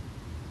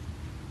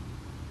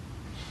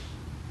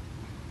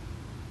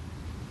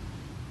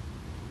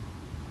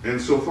 And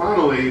so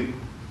finally,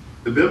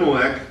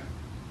 Abimelech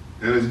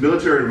and his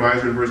military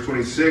advisor in verse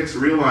 26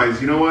 realize,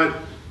 you know what?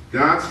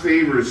 God's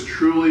favor is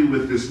truly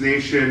with this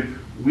nation.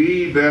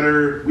 We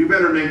better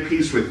make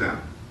peace with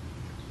them.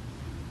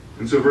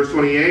 And so verse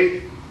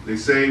 28, they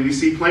say, we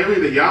see plainly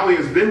that Yahweh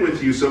has been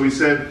with you. So we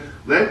said,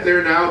 let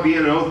there now be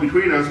an oath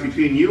between us,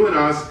 between you and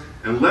us,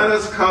 and let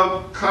us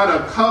cut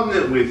a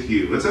covenant with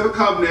you. Let's have a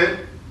covenant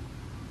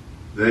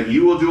that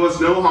you will do us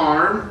no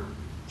harm,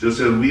 just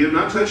as we have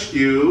not touched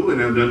you and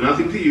have done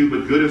nothing to you,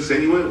 but good have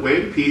sent you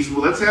away in peace.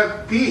 Well, let's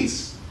have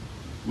peace.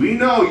 We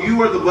know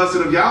you are the blessed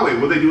of Yahweh.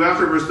 What do they do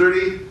after verse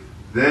 30?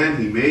 Then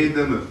he made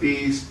them a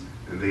feast,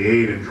 and they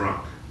ate and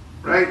drunk.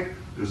 Right?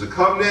 There's a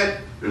covenant.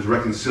 There's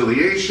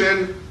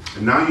reconciliation.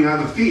 And now you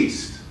have a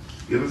feast.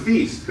 You have a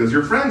feast because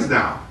you're friends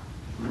now,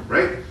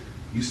 right?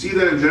 You see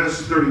that in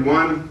Genesis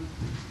 31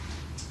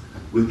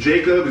 with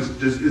Jacob.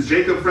 Is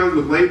Jacob friends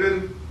with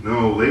Laban?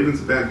 No,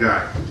 Laban's a bad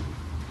guy.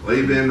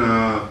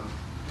 Laban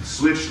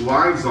switched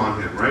wives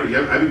on him, right?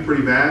 Yeah, I'd be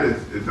pretty mad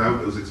if I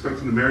was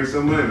expecting to marry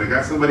someone and I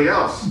got somebody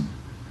else.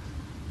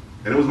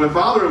 And it was my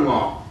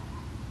father-in-law.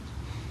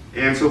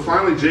 And so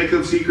finally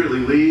Jacob secretly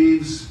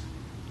leaves.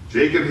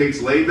 Jacob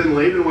hates Laban.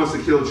 Laban wants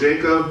to kill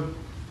Jacob.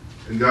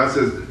 And God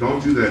says,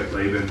 don't do that,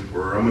 Laban,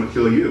 or I'm going to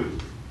kill you.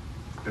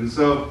 And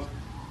so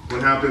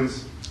what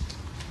happens?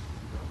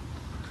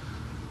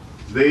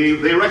 They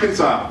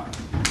reconcile.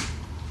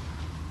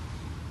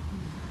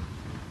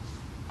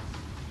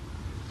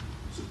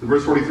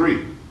 Verse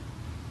 43.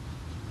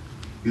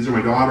 These are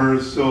my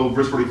daughters. So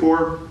verse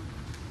 44.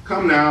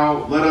 Come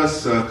now, let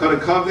us cut a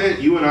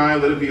covenant. You and I,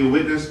 let it be a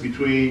witness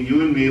between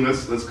you and me.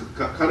 Let's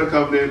cut a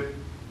covenant.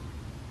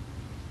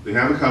 They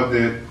have a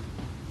covenant.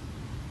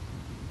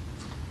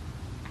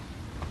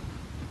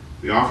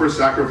 They offer a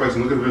sacrifice.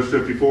 And look at verse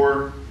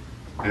 54.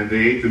 And they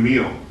ate the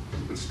meal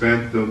and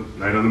spent the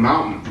night on the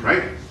mountain.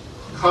 Right?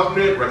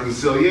 Covenant,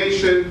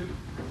 reconciliation,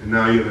 and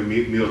now you have a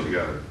meal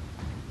together.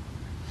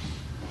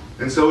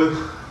 And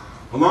so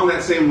along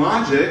that same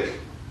logic,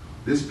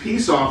 this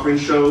peace offering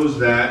shows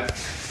that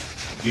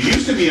you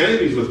used to be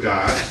enemies with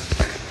God.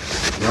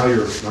 Now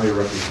you're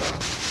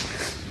reconciled.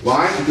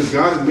 Why? Because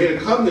God has made a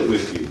covenant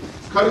with you.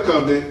 Cut a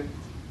covenant.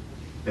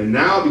 And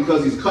now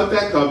because he's cut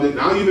that covenant,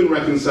 now you've been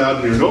reconciled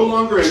and you're no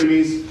longer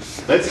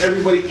enemies. Let's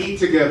everybody eat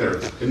together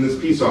in this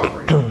peace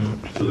offering.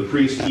 So the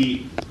priest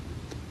eat.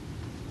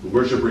 The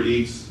worshiper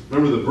eats.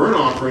 Remember the burnt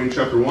offering,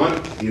 chapter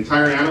 1, the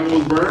entire animal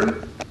was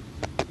burned.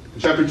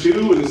 Chapter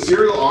 2, in the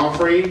cereal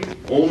offering,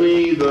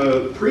 only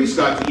the priest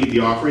got to eat the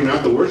offering,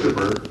 not the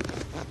worshiper.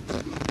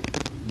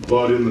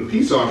 But in the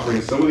peace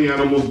offering, some of the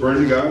animals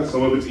burned to God,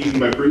 some of it's eaten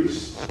by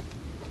priests,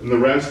 and the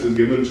rest is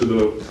given to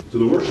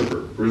the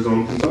worshiper for his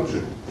own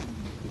consumption.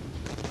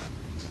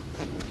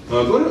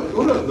 Go to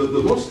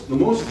the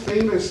most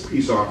famous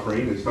peace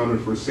offering is found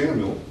in 1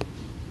 Samuel.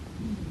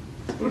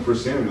 Go to 1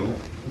 Samuel.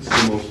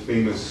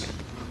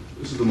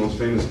 This is the most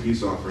famous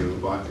peace offering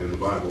in the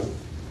Bible.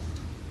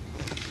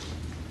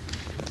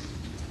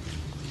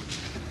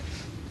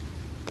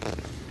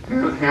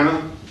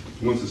 Hannah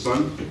wants a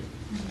son.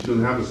 She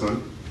doesn't have a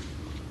son.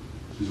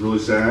 She's really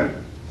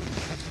sad.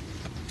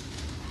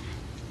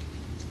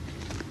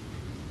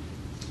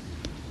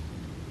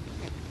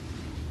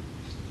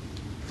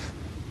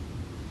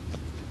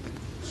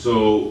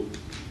 So,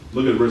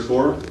 look at verse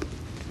 4.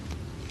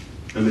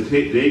 And the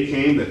day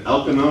came that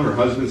Elkanah, her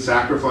husband,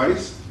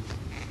 sacrificed,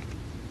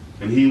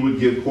 and he would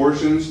give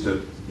portions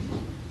to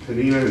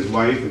Peninnah, his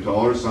wife, and to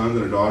all her sons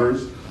and her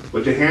daughters.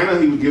 But to Hannah,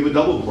 he would give a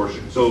double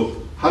portion.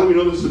 So, how do we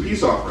know this is a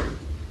peace offering?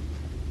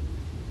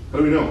 How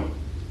do we know?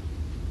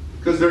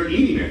 Because they're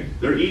eating it.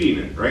 They're eating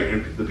it, right?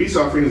 And the peace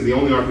offering is the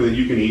only offering that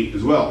you can eat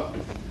as well.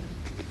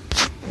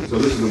 And so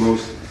this is the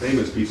most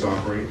famous peace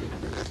offering.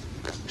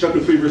 Chapter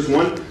 3, verse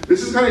 1.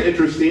 This is kind of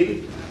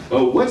interesting.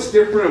 What's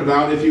different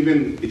about, if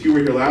you were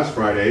here last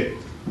Friday,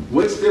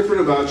 what's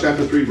different about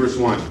chapter 3, verse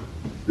 1?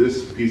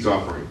 This peace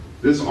offering.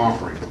 This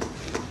offering.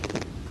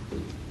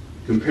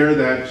 Compare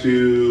that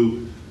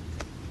to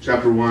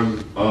chapter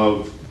 1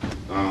 of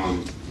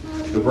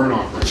the burnt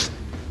offering.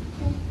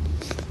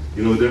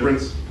 You know the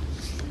difference?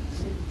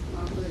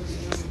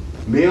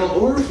 Male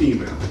or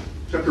female.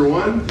 Chapter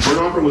 1, the burnt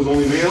offering was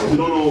only male. We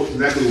don't know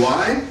exactly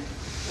why.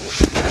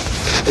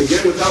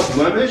 Again, without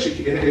blemish,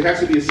 it has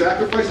to be a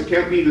sacrifice. It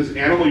can't be this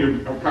animal you're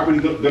probably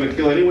going to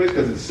kill anyways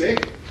because it's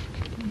sick.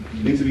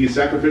 It needs to be a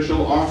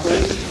sacrificial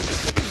offering.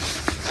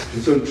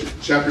 And so in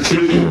chapter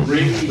 2, you would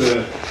bring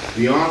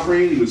the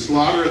offering. You would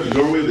slaughter at the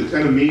doorway of the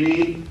tent of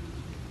meeting.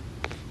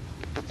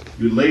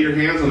 You would lay your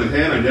hands on the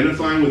head,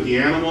 identifying with the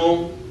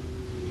animal.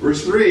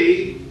 Verse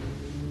 3,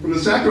 from the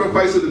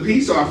sacrifice of the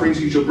peace offerings,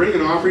 you shall bring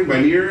an offering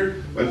by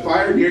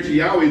fire near to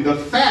Yahweh, the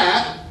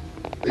fat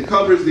that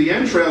covers the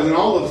entrails, and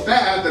all the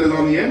fat that is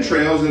on the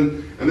entrails,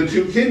 and the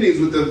two kidneys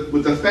with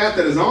the fat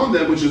that is on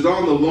them, which is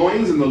on the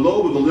loins, and the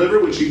lobe of the liver,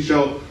 which you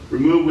shall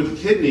remove with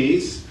the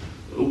kidneys.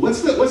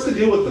 What's the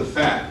deal with the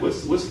fat?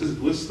 What's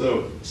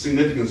the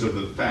significance of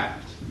the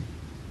fat?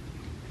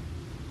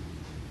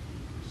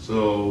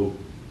 So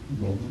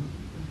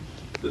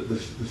the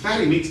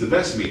fatty meat's the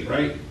best meat,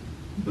 right?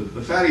 The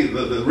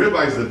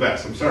ribeye is the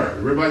best. I'm sorry,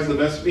 the ribeye is the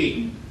best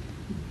meat.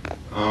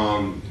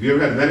 Have you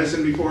ever had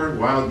venison before?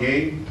 Wild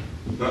game?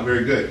 Not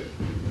very good.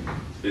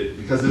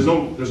 Because there's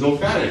no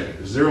fat in it.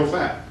 There's zero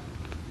fat.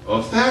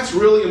 Fat's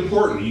really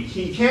important.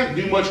 You can't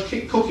do much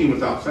cooking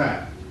without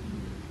fat.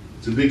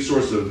 It's a big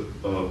source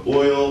of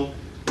oil.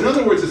 In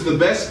other words, it's the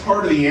best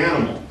part of the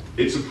animal.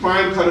 It's a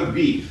prime cut of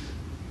beef.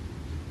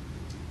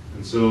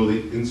 And so,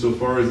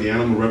 insofar as the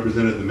animal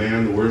represented the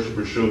man, the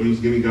worshiper showed he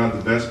was giving God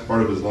the best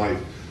part of his life.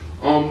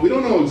 We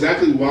don't know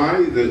exactly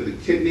why the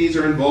kidneys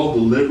are involved,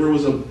 the liver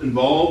was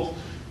involved.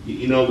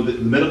 You know, the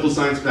medical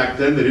science back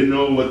then, they didn't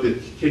know what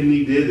the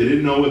kidney did. They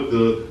didn't know what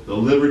the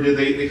liver did.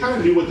 They kind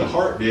of knew what the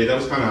heart did. That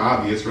was kind of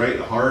obvious, right?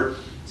 The heart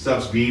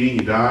stops beating,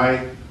 you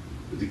die.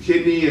 With the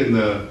kidney and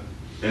the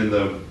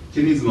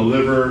kidneys and the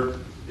liver,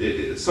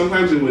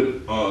 sometimes it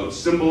would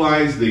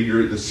symbolize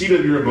the seat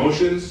of your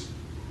emotions.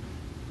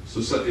 So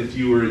if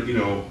you were,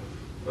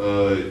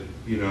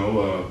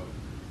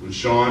 when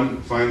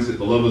Sean finds that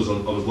the love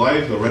of his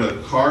life, he'll write a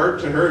card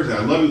to her, say, I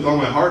love you with all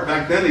my heart.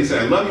 Back then they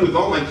said, I love you with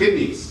all my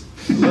kidneys.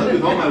 I love you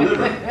with all my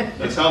liver.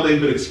 That's how they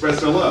would express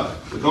their love,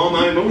 with all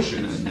my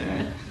emotions.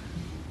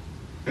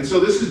 And so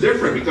this is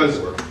different, because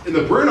in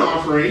the burnt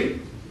offering,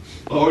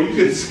 you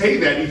could say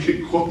that, you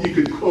could quote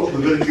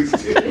Leviticus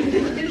 2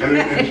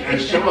 and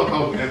show up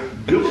how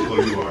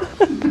biblical you are.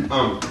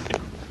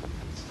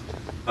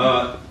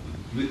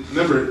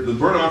 Remember, the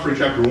burnt offering,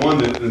 chapter 1,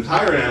 the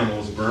entire animal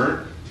is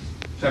burnt.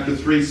 Chapter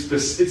 3, it's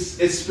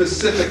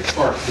specific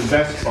parts, the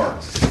best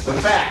parts, the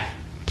fat.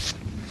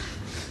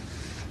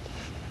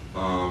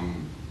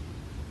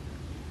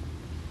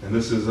 And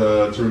this is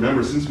to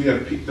remember, since we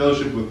have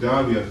fellowship with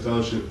God, we have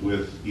fellowship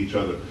with each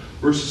other.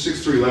 Verses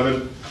 6 through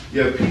 11,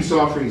 you have peace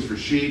offerings for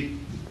sheep.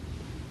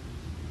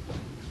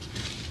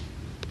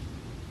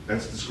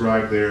 That's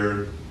described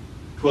there.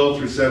 12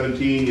 through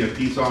 17, you have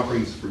peace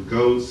offerings for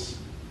goats.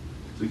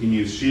 So you can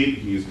use sheep, you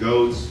can use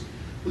goats.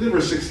 Look at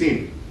verse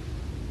 16.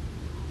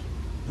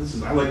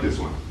 I like this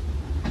one.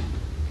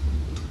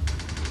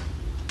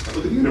 Look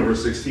at the end of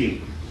verse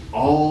 16.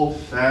 All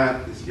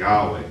fat is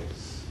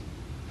Yahweh's.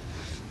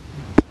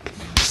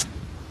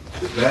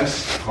 The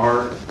best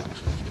part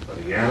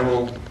of the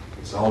animal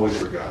is always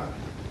for God.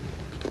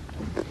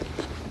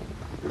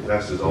 Your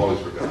best is always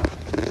for God.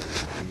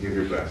 You give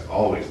your best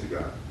always to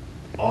God.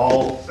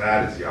 All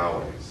fat is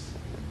Yahweh's.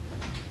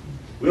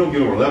 We don't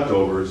give them our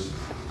leftovers.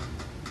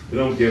 We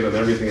don't give them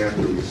everything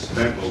after we've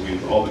spent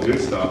all the good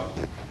stuff.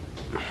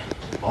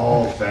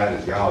 All fat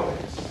is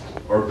Yahweh's.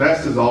 Our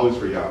best is always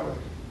for Yahweh.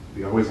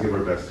 We always give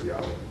our best to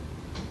Yahweh.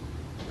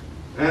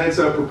 And it's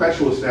a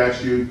perpetual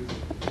statute.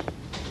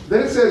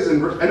 Then it says in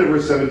end of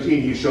verse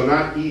 17, you shall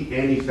not eat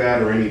any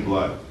fat or any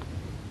blood.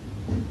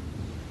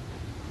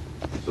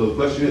 So the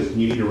question is, can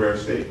you eat a rare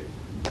steak?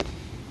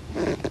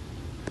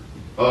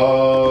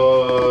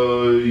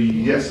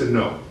 Yes and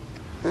no.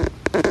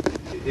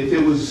 If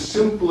it was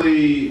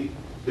simply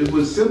the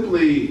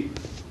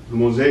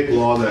Mosaic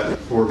law that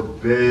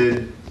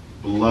forbid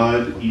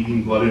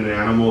eating blood in an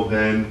animal,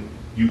 then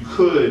you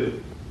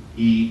could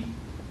eat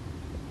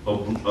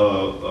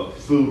a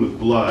food with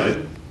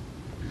blood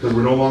because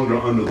we're no longer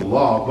under the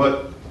law.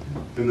 But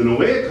in the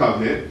Noahic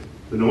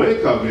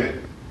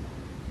covenant,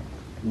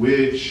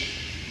 which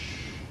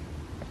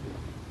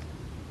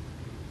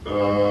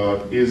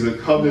is a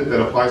covenant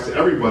that applies to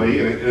everybody,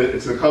 and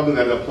it's a covenant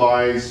that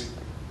applies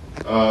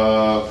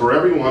for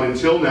everyone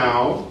until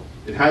now.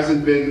 It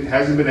hasn't been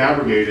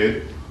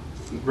abrogated.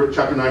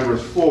 Chapter 9,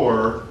 verse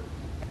 4.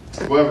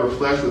 However,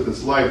 flesh with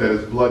its life, that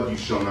is blood, you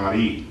shall not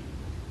eat.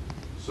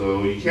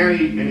 So you can't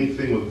eat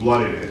anything with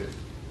blood in it.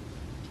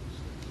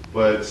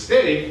 But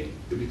steak,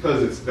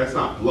 because that's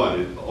not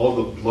blood. All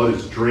the blood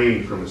is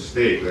drained from a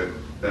steak.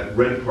 That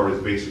red part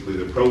is basically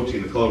the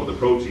protein, the color of the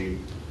protein.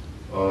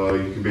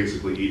 You can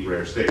basically eat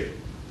rare steak.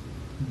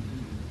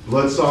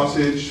 Blood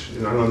sausage,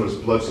 I don't know, there's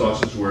blood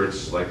sausage where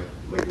it's like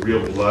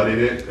real blood in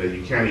it.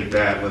 You can't eat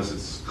that unless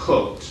it's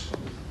cooked.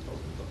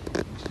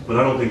 But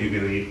I don't think you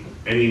can eat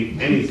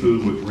any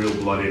food with real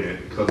blood in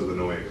it because of the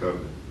Noahic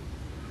covenant.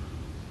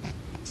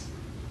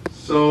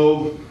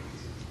 So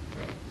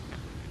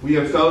we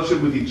have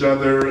fellowship with each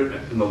other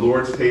in the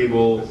Lord's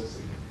table.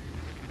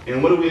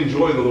 And what do we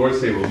enjoy in the Lord's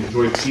table? We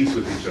enjoy peace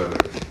with each other.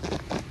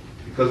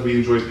 Because we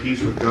enjoy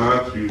peace with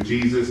God through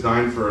Jesus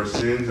dying for our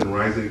sins and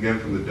rising again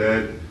from the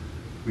dead,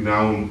 we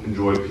now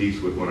enjoy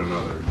peace with one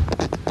another.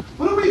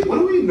 What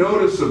do we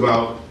notice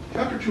about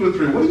chapter 2 and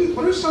 3?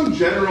 What are some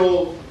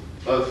general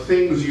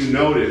things you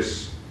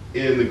notice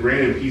in the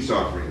grain and peace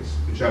offerings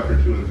in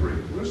chapter 2 and 3?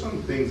 What are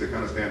some things that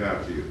kind of stand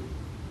out to you?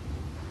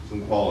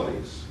 Some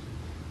qualities.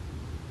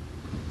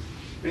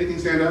 Anything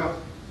stand out?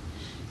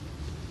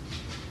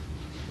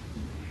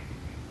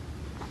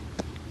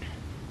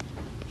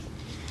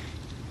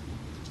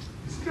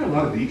 Isn't there a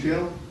lot of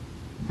detail?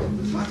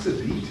 There's lots of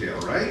detail,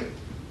 right?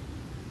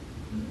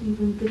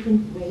 Even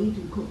different way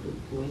to cook the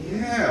food.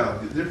 Yeah,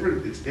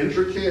 it's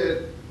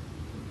intricate,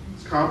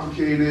 it's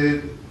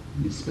complicated.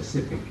 It's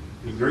specific.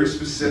 It's very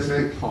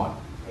specific. Hot.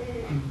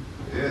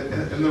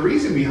 And the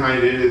reason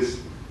behind it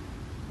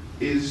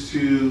is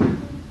to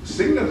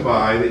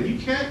signify that you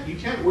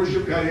can't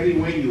worship God any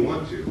way you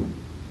want to.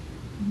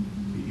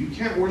 You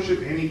can't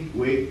worship any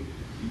way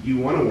you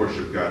want to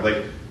worship God.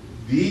 Like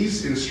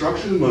these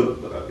instructions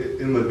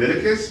in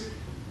Leviticus,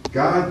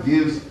 God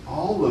gives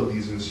all of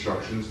these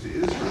instructions to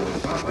Israel.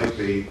 It's not like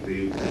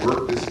they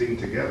work this thing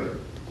together.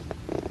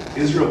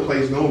 Israel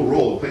plays no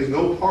role, plays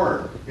no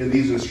part in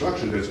these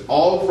instructions. It's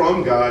all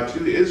from God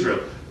to Israel.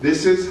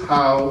 This is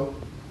how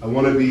I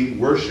want to be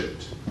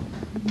worshipped.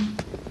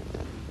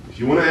 If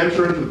you want to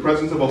enter into the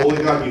presence of a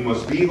holy God, you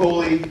must be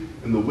holy,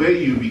 and the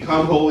way you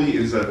become holy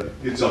it's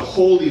a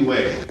holy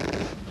way.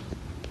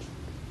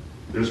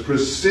 There's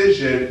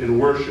precision in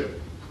worship.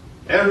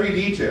 Every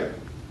detail.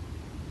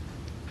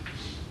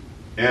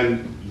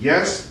 And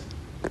yes,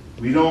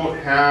 we don't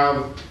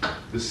have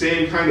the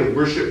same kind of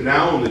worship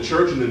now in the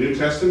church in the New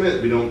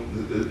Testament. We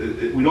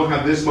don't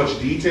have this much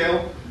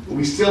detail, but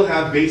we still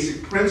have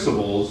basic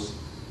principles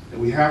that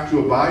we have to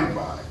abide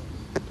by.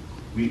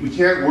 We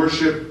can't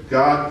worship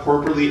God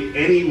corporately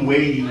any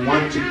way you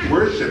want to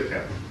worship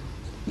Him.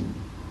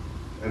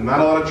 And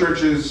not a lot of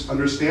churches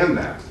understand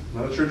that. A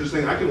lot of churches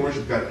think, I can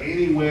worship God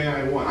any way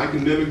I want. I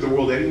can mimic the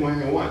world any way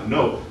I want.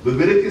 No.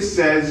 Leviticus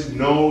says,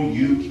 no,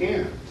 you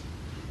can't.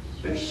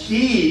 That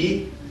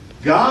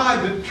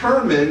God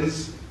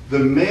determines the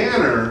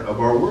manner of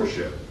our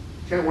worship.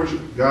 You can't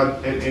worship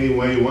God in any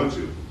way you want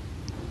to.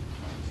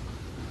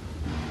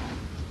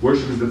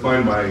 Worship is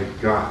defined by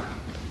God.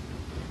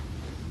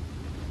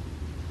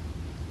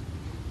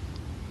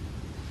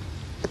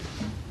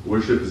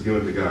 Worship is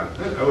given to God.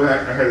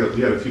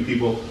 We had a few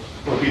people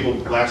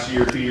last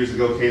year, 2 years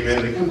ago, came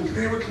in and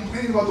they were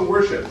complaining about the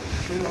worship.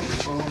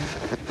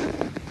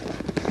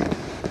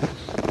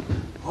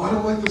 Oh, I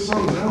don't like the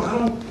songs.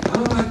 I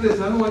don't like this.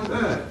 I don't like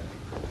that.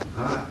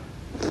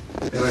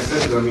 And I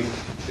said to them,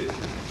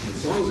 the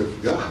songs are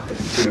for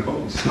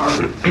God.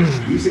 Sorry.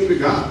 You sing to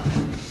God.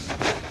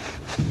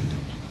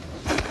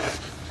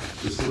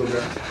 This little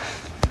guy,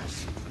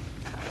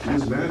 he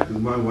was mad because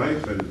my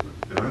wife and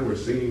I were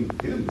singing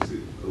hymns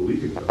a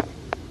week ago.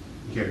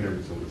 You can't hear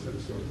me, someone said a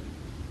story.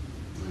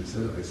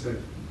 And I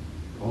said,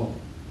 Paul,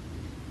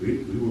 we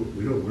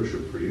don't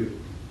worship for you.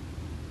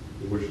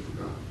 We worship for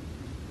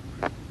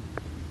God.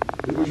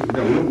 We worship for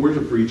God. We don't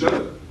worship for each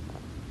other.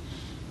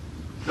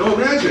 Now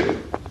imagine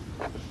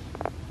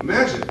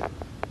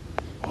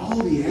all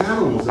the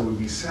animals that would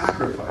be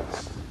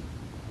sacrificed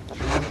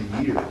throughout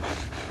the year.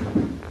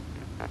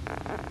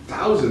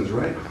 Thousands,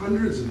 right?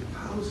 Hundreds and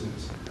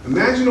thousands.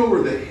 Imagine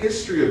over the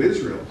history of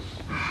Israel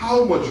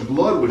how much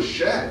blood was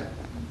shed.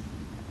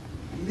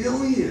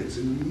 Millions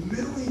and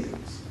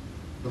millions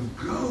of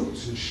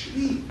goats and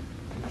sheep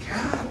and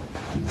cattle.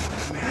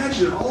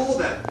 Imagine all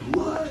that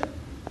blood.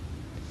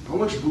 How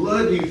much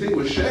blood do you think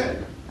was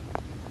shed?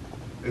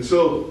 And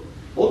so,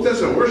 Old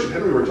Testament worship,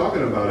 Henry, we were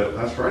talking about it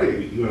last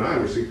Friday, you and I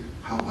were seeing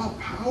how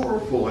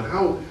powerful and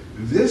how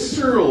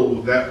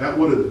visceral that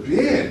would have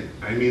been.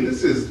 I mean,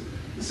 this is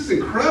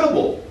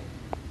incredible.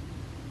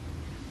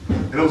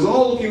 And I was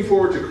all looking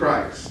forward to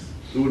Christ,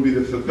 who would be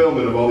the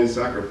fulfillment of all these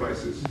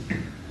sacrifices.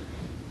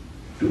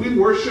 Do we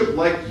worship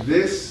like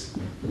this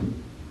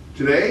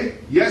today?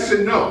 Yes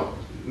and no.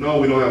 No,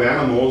 we don't have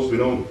animals. We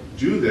don't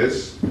do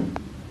this.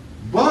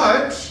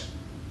 But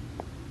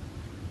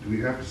do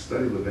we have to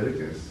study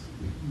Leviticus?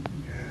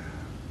 Yeah.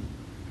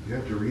 Do we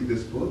have to read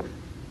this book?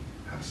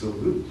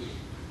 Absolutely.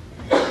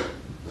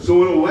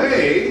 So in a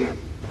way,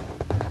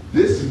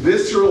 this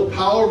visceral,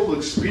 powerful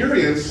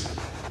experience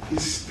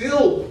is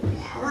still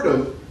part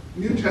of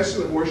New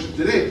Testament worship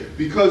today,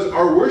 because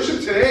our worship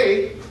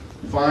today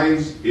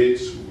finds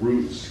its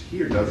roots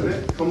here, doesn't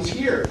it? It comes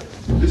here.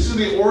 This is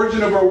the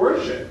origin of our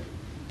worship.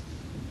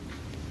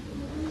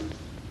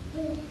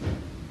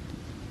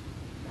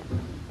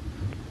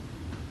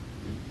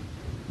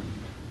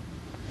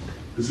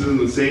 This isn't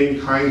the same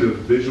kind of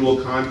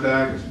visual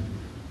contact.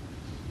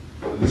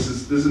 This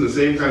isn't the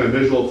same kind of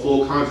visual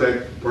full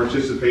contact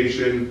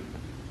participation.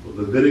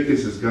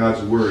 Leviticus is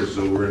God's word,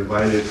 so we're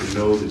invited to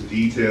know the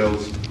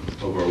details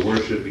of our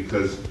worship,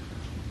 because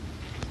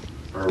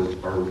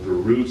the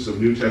roots of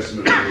New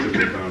Testament worship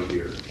are found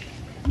here.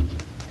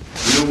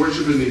 We don't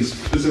worship in these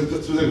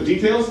specific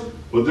details,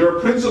 but there are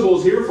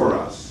principles here for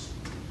us.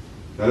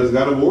 God has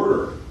got a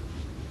order.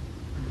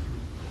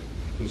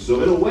 And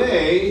so in a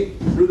way,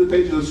 through the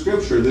pages of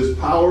Scripture, this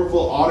powerful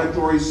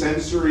auditory,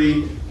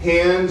 sensory,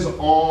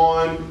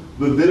 hands-on,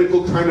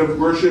 Levitical kind of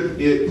worship,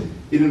 it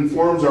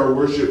informs our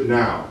worship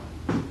now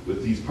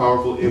with these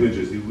powerful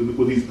images,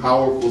 with these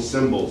powerful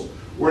symbols.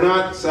 We're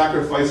not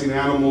sacrificing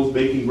animals,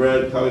 baking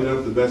bread, cutting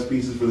up the best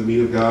pieces for the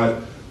meat of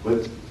God,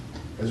 but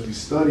as we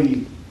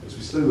study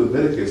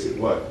Leviticus,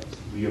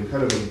 we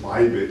kind of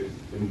imbibe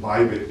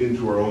it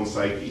into our own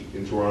psyche,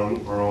 into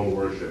our own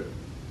worship.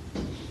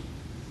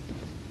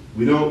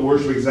 We don't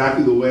worship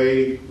exactly the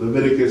way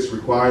Leviticus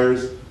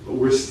requires, but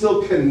we're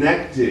still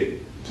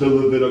connected to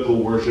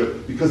Levitical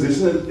worship because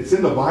it's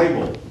in the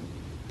Bible,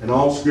 and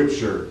all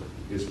Scripture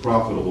is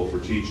profitable for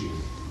teaching,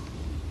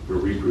 for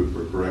reproof,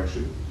 for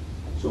correction.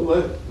 So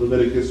let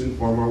Leviticus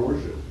inform our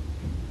worship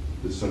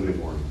this Sunday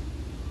morning.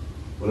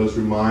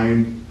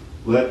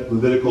 Let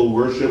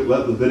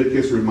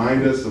Leviticus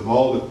remind us of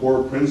all the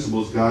core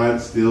principles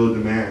God still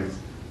demands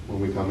when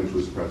we come into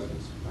His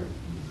presence. Right?